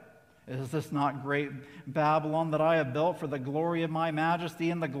pride. Is this not great Babylon that I have built for the glory of my majesty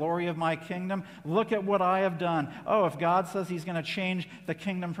and the glory of my kingdom? Look at what I have done. Oh, if God says he's going to change the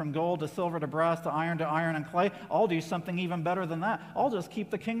kingdom from gold to silver to brass to iron and clay, I'll do something even better than that. I'll just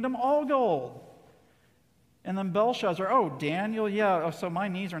keep the kingdom all gold. And then Belshazzar, oh, Daniel, yeah, so my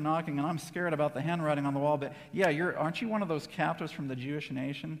knees are knocking and I'm scared about the handwriting on the wall, but yeah, aren't you one of those captives from the Jewish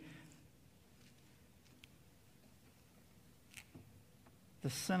nation? The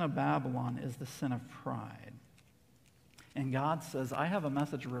sin of Babylon is the sin of pride. And God says, I have a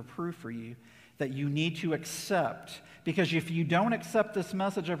message of reproof for you that you need to accept. Because if you don't accept this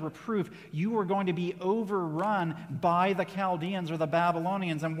message of reproof, you are going to be overrun by the Chaldeans or the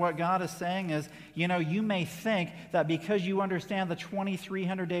Babylonians. And what God is saying is, you may think that because you understand the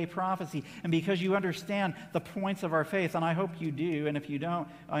 2,300-day prophecy and because you understand the points of our faith, and I hope you do, and if you don't,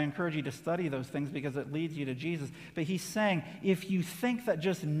 I encourage you to study those things because it leads you to Jesus. But he's saying, if you think that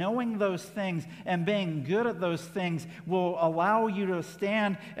just knowing those things and being good at those things will allow you to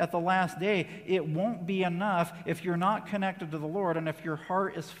stand at the last day, it won't be enough if you're not connected to the Lord and if your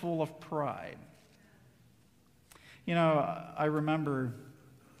heart is full of pride. I remember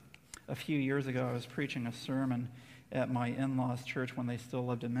a few years ago I was preaching a sermon at my in-laws' church when they still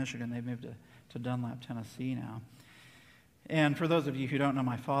lived in Michigan. They've moved to Dunlap, Tennessee now. And for those of you who don't know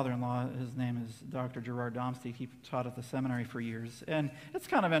my father-in-law, his name is Dr. Gerard Domstedt. He taught at the seminary for years. And it's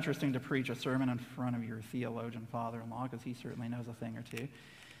kind of interesting to preach a sermon in front of your theologian father-in-law because he certainly knows a thing or two.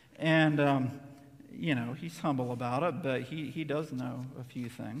 And, he's humble about it, but he does know a few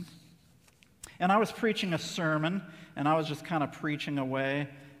things. And I was preaching a sermon, and I was just kind of preaching away,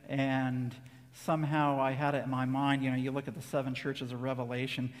 and somehow I had it in my mind, you look at the 7 churches of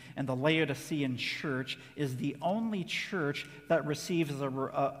Revelation, and the Laodicean church is the only church that receives a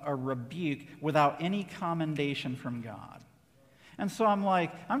rebuke without any commendation from God. And so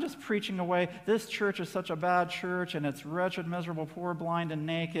I'm just preaching away. This church is such a bad church, and it's wretched, miserable, poor, blind, and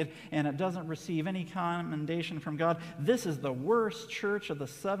naked, and it doesn't receive any commendation from God. This is the worst church of the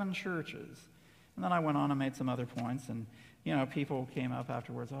 7 churches. And then I went on and made some other points, and people came up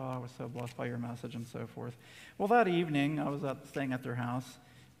afterwards, oh, I was so blessed by your message, and so forth. Well, that evening, I was staying at their house.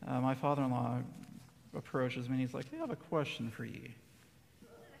 My father-in-law approaches me, and he's like, I have a question for you.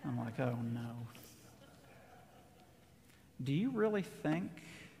 I'm like, oh, no. Do you really think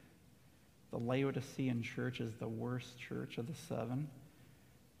the Laodicean church is the worst church of the 7?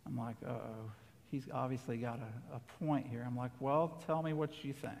 I'm like, uh-oh. He's obviously got a point here. I'm like, well, tell me what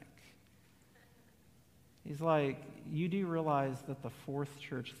you think. He's like, you do realize that the 4th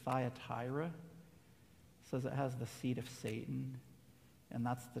church, Thyatira, says it has the seed of Satan, and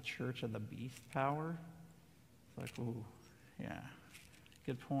that's the church of the beast power? It's like, ooh, yeah,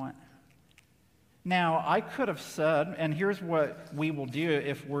 good point. Now, I could have said, and here's what we will do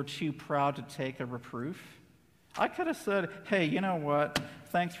if we're too proud to take a reproof. I could have said, hey, you know what?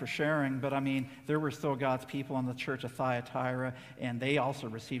 Thanks for sharing, but there were still God's people in the church of Thyatira, and they also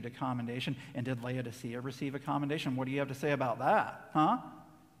received a commendation. And did Laodicea receive a commendation? What do you have to say about that? Huh?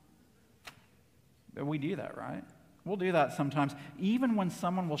 We do that, right? We'll do that sometimes. Even when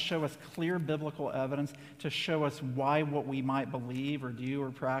someone will show us clear biblical evidence to show us why what we might believe or do or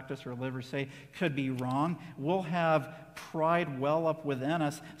practice or live or say could be wrong, we'll have pride well up within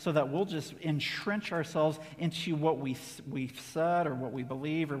us so that we'll just entrench ourselves into what we've said or what we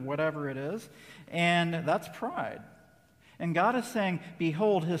believe or whatever it is. And that's pride. And God is saying,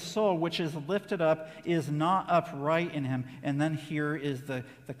 behold, his soul, which is lifted up, is not upright in him. And then here is the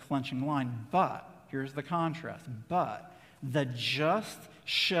clenching line. But here's the contrast. But the just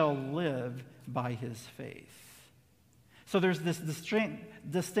shall live by his faith. So there's this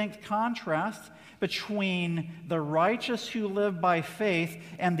distinct contrast between the righteous who live by faith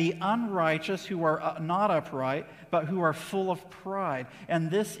and the unrighteous who are not upright, but who are full of pride. And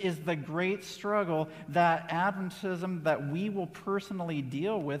this is the great struggle that Adventism, that we will personally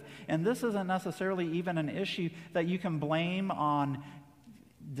deal with. And this isn't necessarily even an issue that you can blame on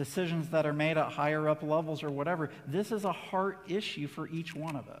decisions that are made at higher up levels or whatever. This is a heart issue for each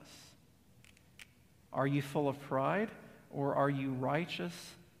one of us. Are you full of pride, or are you righteous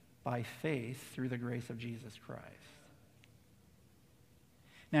by faith through the grace of Jesus Christ?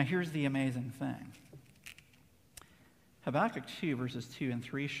 Now here's the amazing thing. Habakkuk 2 verses 2 and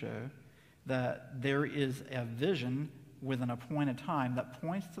 3 show that there is a vision with an appointed time that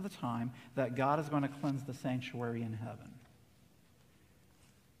points to the time that God is going to cleanse the sanctuary in heaven.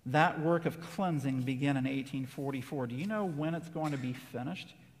 That work of cleansing began in 1844. Do you know when it's going to be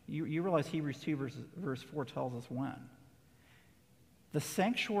finished? You realize Hebrews 2 verse 4 tells us when. The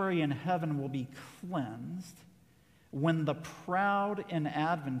sanctuary in heaven will be cleansed when the proud in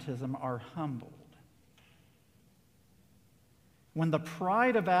Adventism are humbled. When the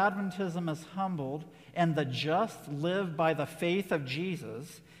pride of Adventism is humbled and the just live by the faith of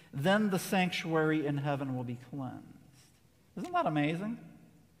Jesus, then the sanctuary in heaven will be cleansed. Isn't that amazing?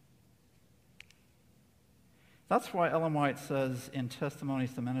 That's why Ellen White says in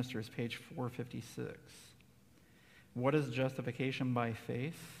Testimonies to Ministers, page 456, what is justification by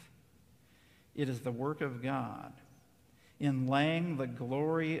faith? It is the work of God in laying the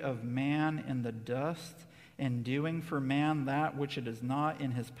glory of man in the dust and doing for man that which it is not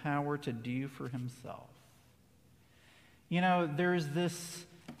in his power to do for himself. You know, there's this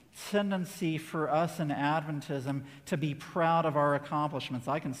tendency for us in Adventism to be proud of our accomplishments.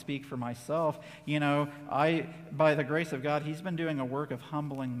 I can speak for myself. You know, by the grace of God, He's been doing a work of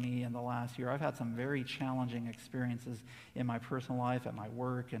humbling me in the last year. I've had some very challenging experiences in my personal life, at my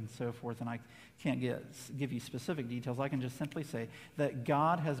work, and so forth, and I can't give you specific details. I can just simply say that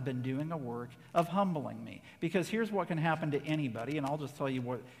God has been doing a work of humbling me. Because here's what can happen to anybody, and I'll just tell you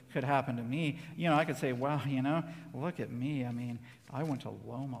what could happen to me. You know, I could say, wow, you know, look at me. I mean, I went to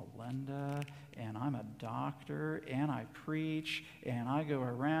Loma Linda, and I'm a doctor, and I preach, and I go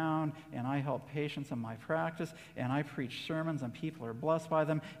around, and I help patients in my practice, and I preach sermons, and people are blessed by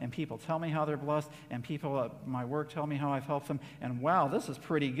them, and people tell me how they're blessed, and people at my work tell me how I've helped them, and wow, this is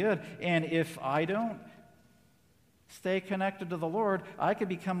pretty good. And if I don't stay connected to the Lord, I could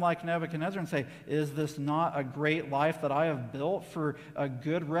become like Nebuchadnezzar and say, is this not a great life that I have built for a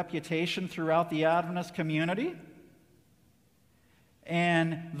good reputation throughout the Adventist community?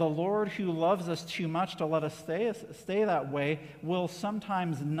 And the Lord, who loves us too much to let us stay that way, will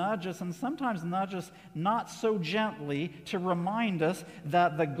sometimes nudge us, and sometimes nudge us not so gently, to remind us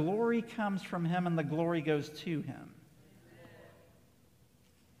that the glory comes from Him and the glory goes to Him.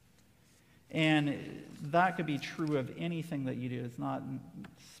 And that could be true of anything that you do. It's not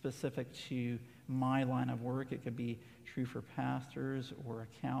specific to my line of work. It could be true for pastors or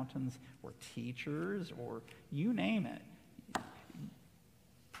accountants or teachers or you name it.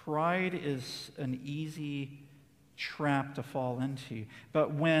 Pride is an easy trap to fall into.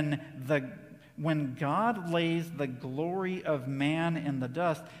 But when God lays the glory of man in the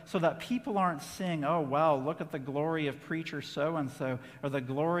dust, so that people aren't saying, oh, wow, look at the glory of preacher so-and-so, or the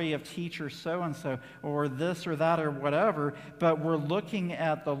glory of teacher so-and-so, or this or that or whatever, but we're looking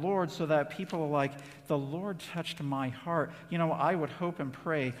at the Lord so that people are like, the Lord touched my heart. You know, I would hope and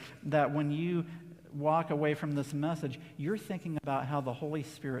pray that when you walk away from this message, you're thinking about how the Holy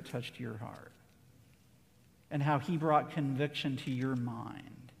Spirit touched your heart and how He brought conviction to your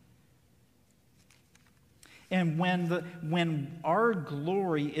mind. And when our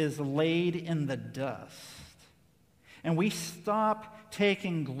glory is laid in the dust and we stop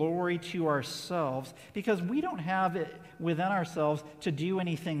taking glory to ourselves because we don't have it within ourselves to do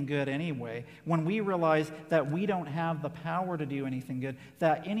anything good anyway, when we realize that we don't have the power to do anything good,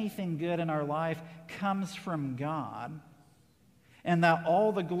 that anything good in our life comes from God, and that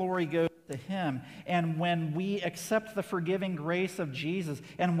all the glory goes to Him, and when we accept the forgiving grace of Jesus,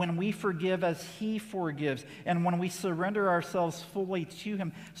 and when we forgive as He forgives, and when we surrender ourselves fully to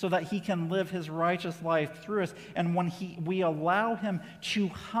Him so that He can live His righteous life through us, and when we allow Him to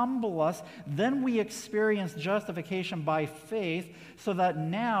humble us, then we experience justification by faith, so that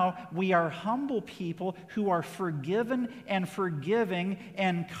now we are humble people who are forgiven and forgiving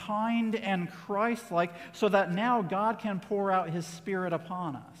and kind and Christ-like, so that now God can pour out His Spirit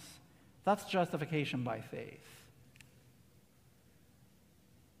upon us. That's justification by faith.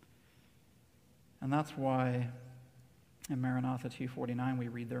 And that's why in Maranatha 2:49 we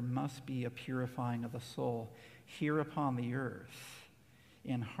read, there must be a purifying of the soul here upon the earth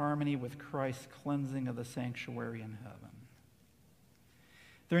in harmony with Christ's cleansing of the sanctuary in heaven.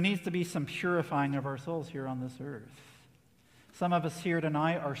 There needs to be some purifying of our souls here on this earth. Some of us here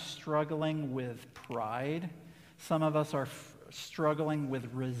tonight are struggling with pride. Some of us are struggling with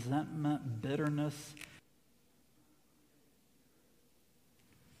resentment, bitterness.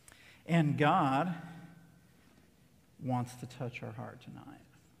 And God wants to touch our heart tonight.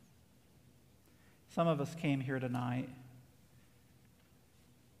 Some of us came here tonight.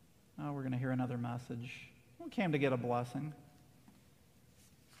 Oh, we're going to hear another message. We came to get a blessing.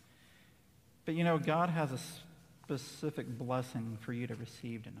 But you know, God has a specific blessing for you to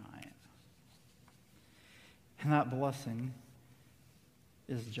receive tonight. And that blessing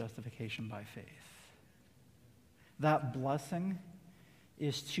is justification by faith. That blessing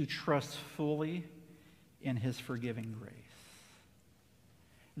is to trust fully in His forgiving grace.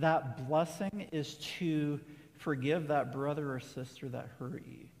 That blessing is to forgive that brother or sister that hurt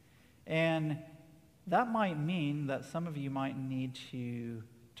you. And that might mean that some of you might need to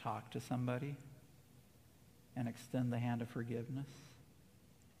talk to somebody and extend the hand of forgiveness.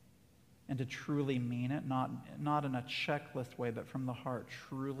 And to truly mean it, not in a checklist way, but from the heart,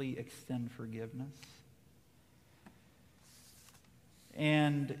 truly extend forgiveness.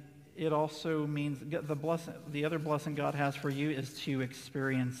 And it also means the other blessing God has for you is to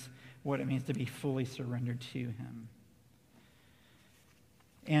experience what it means to be fully surrendered to Him.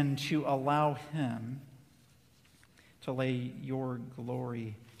 And to allow Him to lay your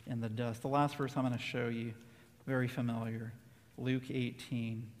glory in the dust. The last verse I'm going to show you, very familiar, Luke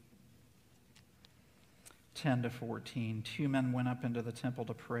 18, 10 to 14. 2 men went up into the temple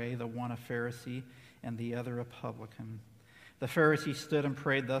to pray, the one a Pharisee and the other a publican. The Pharisee stood and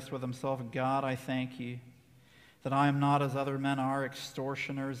prayed thus with himself, God, I thank you that I am not as other men are,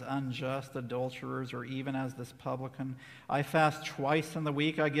 extortioners, unjust, adulterers, or even as this publican. I fast twice in the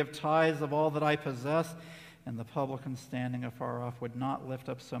week. I give tithes of all that I possess. And the publican, standing afar off, would not lift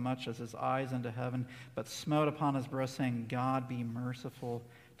up so much as his eyes into heaven, but smote upon his breast, saying, God, be merciful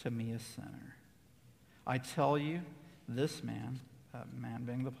to me, a sinner. I tell you, this man, that man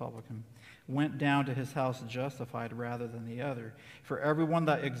being the publican, went down to his house justified rather than the other. For everyone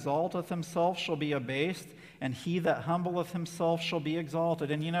that exalteth himself shall be abased, and he that humbleth himself shall be exalted.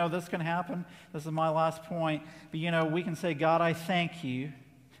 And this can happen. This is my last point. But we can say, God, I thank you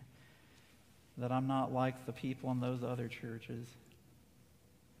that I'm not like the people in those other churches.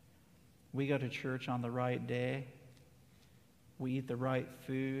 We go to church on the right day. We eat the right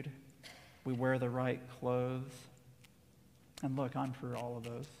food. We wear the right clothes. And look, I'm for all of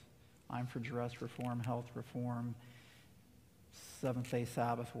those. I'm for dress reform, health reform, Seventh-day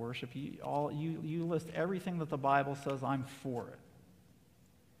Sabbath worship. You list everything that the Bible says, I'm for it.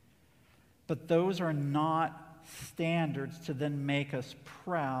 But those are not standards to then make us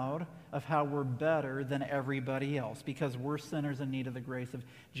proud of how we're better than everybody else, because we're sinners in need of the grace of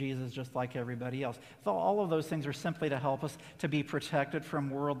Jesus just like everybody else. So all of those things are simply to help us to be protected from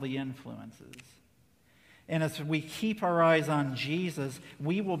worldly influences. And as we keep our eyes on Jesus,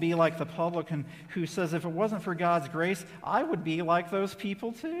 we will be like the publican who says, if it wasn't for God's grace, I would be like those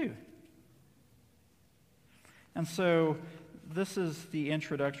people too. And so this is the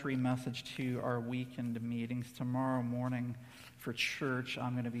introductory message to our weekend meetings. Tomorrow morning for church,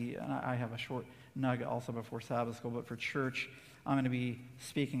 I have a short nugget also before Sabbath school, but for church, I'm going to be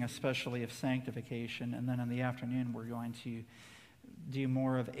speaking especially of sanctification. And then in the afternoon, we're going to do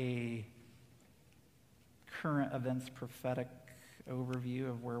more of a current events prophetic overview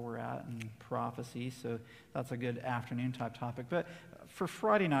of where we're at in prophecy. So that's a good afternoon type topic. But for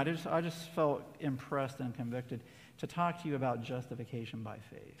Friday night, I just felt impressed and convicted to talk to you about justification by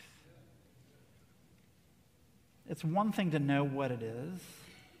faith. It's one thing to know what it is.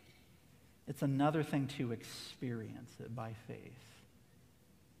 It's another thing to experience it by faith.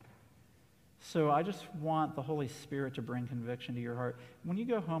 So I just want the Holy Spirit to bring conviction to your heart. When you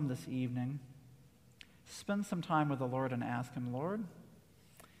go home this evening, spend some time with the Lord and ask Him, Lord,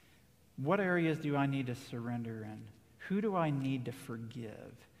 what areas do I need to surrender in? Who do I need to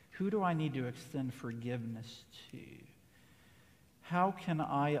forgive? Who do I need to extend forgiveness to? How can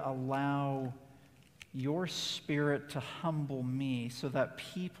I allow your Spirit to humble me so that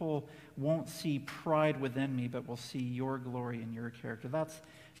people won't see pride within me, but will see your glory and your character?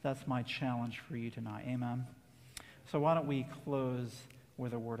 That's my challenge for you tonight. Amen. So why don't we close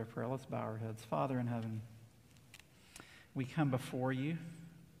with a word of prayer. Let's bow our heads. Father in heaven, we come before you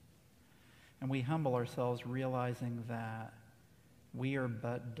and we humble ourselves, realizing that we are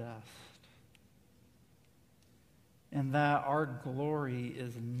but dust and that our glory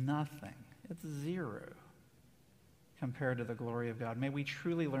is nothing. It's zero compared to the glory of God. May we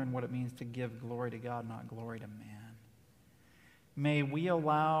truly learn what it means to give glory to God, not glory to man. May we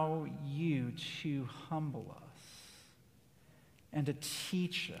allow you to humble us and to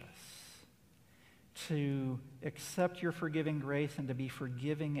teach us to accept your forgiving grace and to be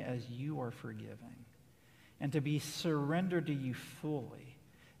forgiving as you are forgiving and to be surrendered to you fully.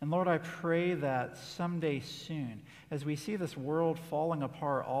 And Lord, I pray that someday soon, as we see this world falling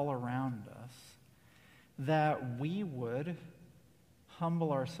apart all around us, that we would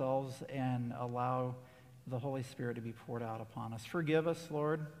humble ourselves and allow the Holy Spirit to be poured out upon us. Forgive us,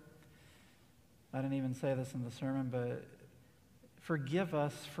 Lord. I didn't even say this in the sermon, but forgive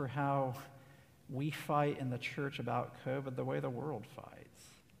us for how we fight in the church about COVID the way the world fights.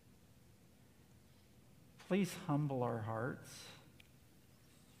 Please humble our hearts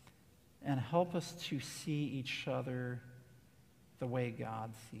and help us to see each other the way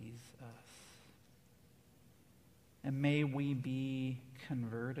God sees us. And may we be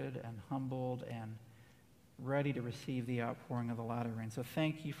converted and humbled and ready to receive the outpouring of the latter rain. So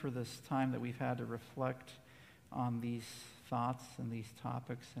thank you for this time that we've had to reflect on these thoughts and these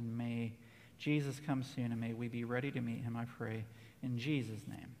topics. And may Jesus come soon, and may we be ready to meet him, I pray. In Jesus'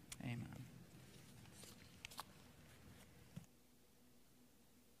 name, amen.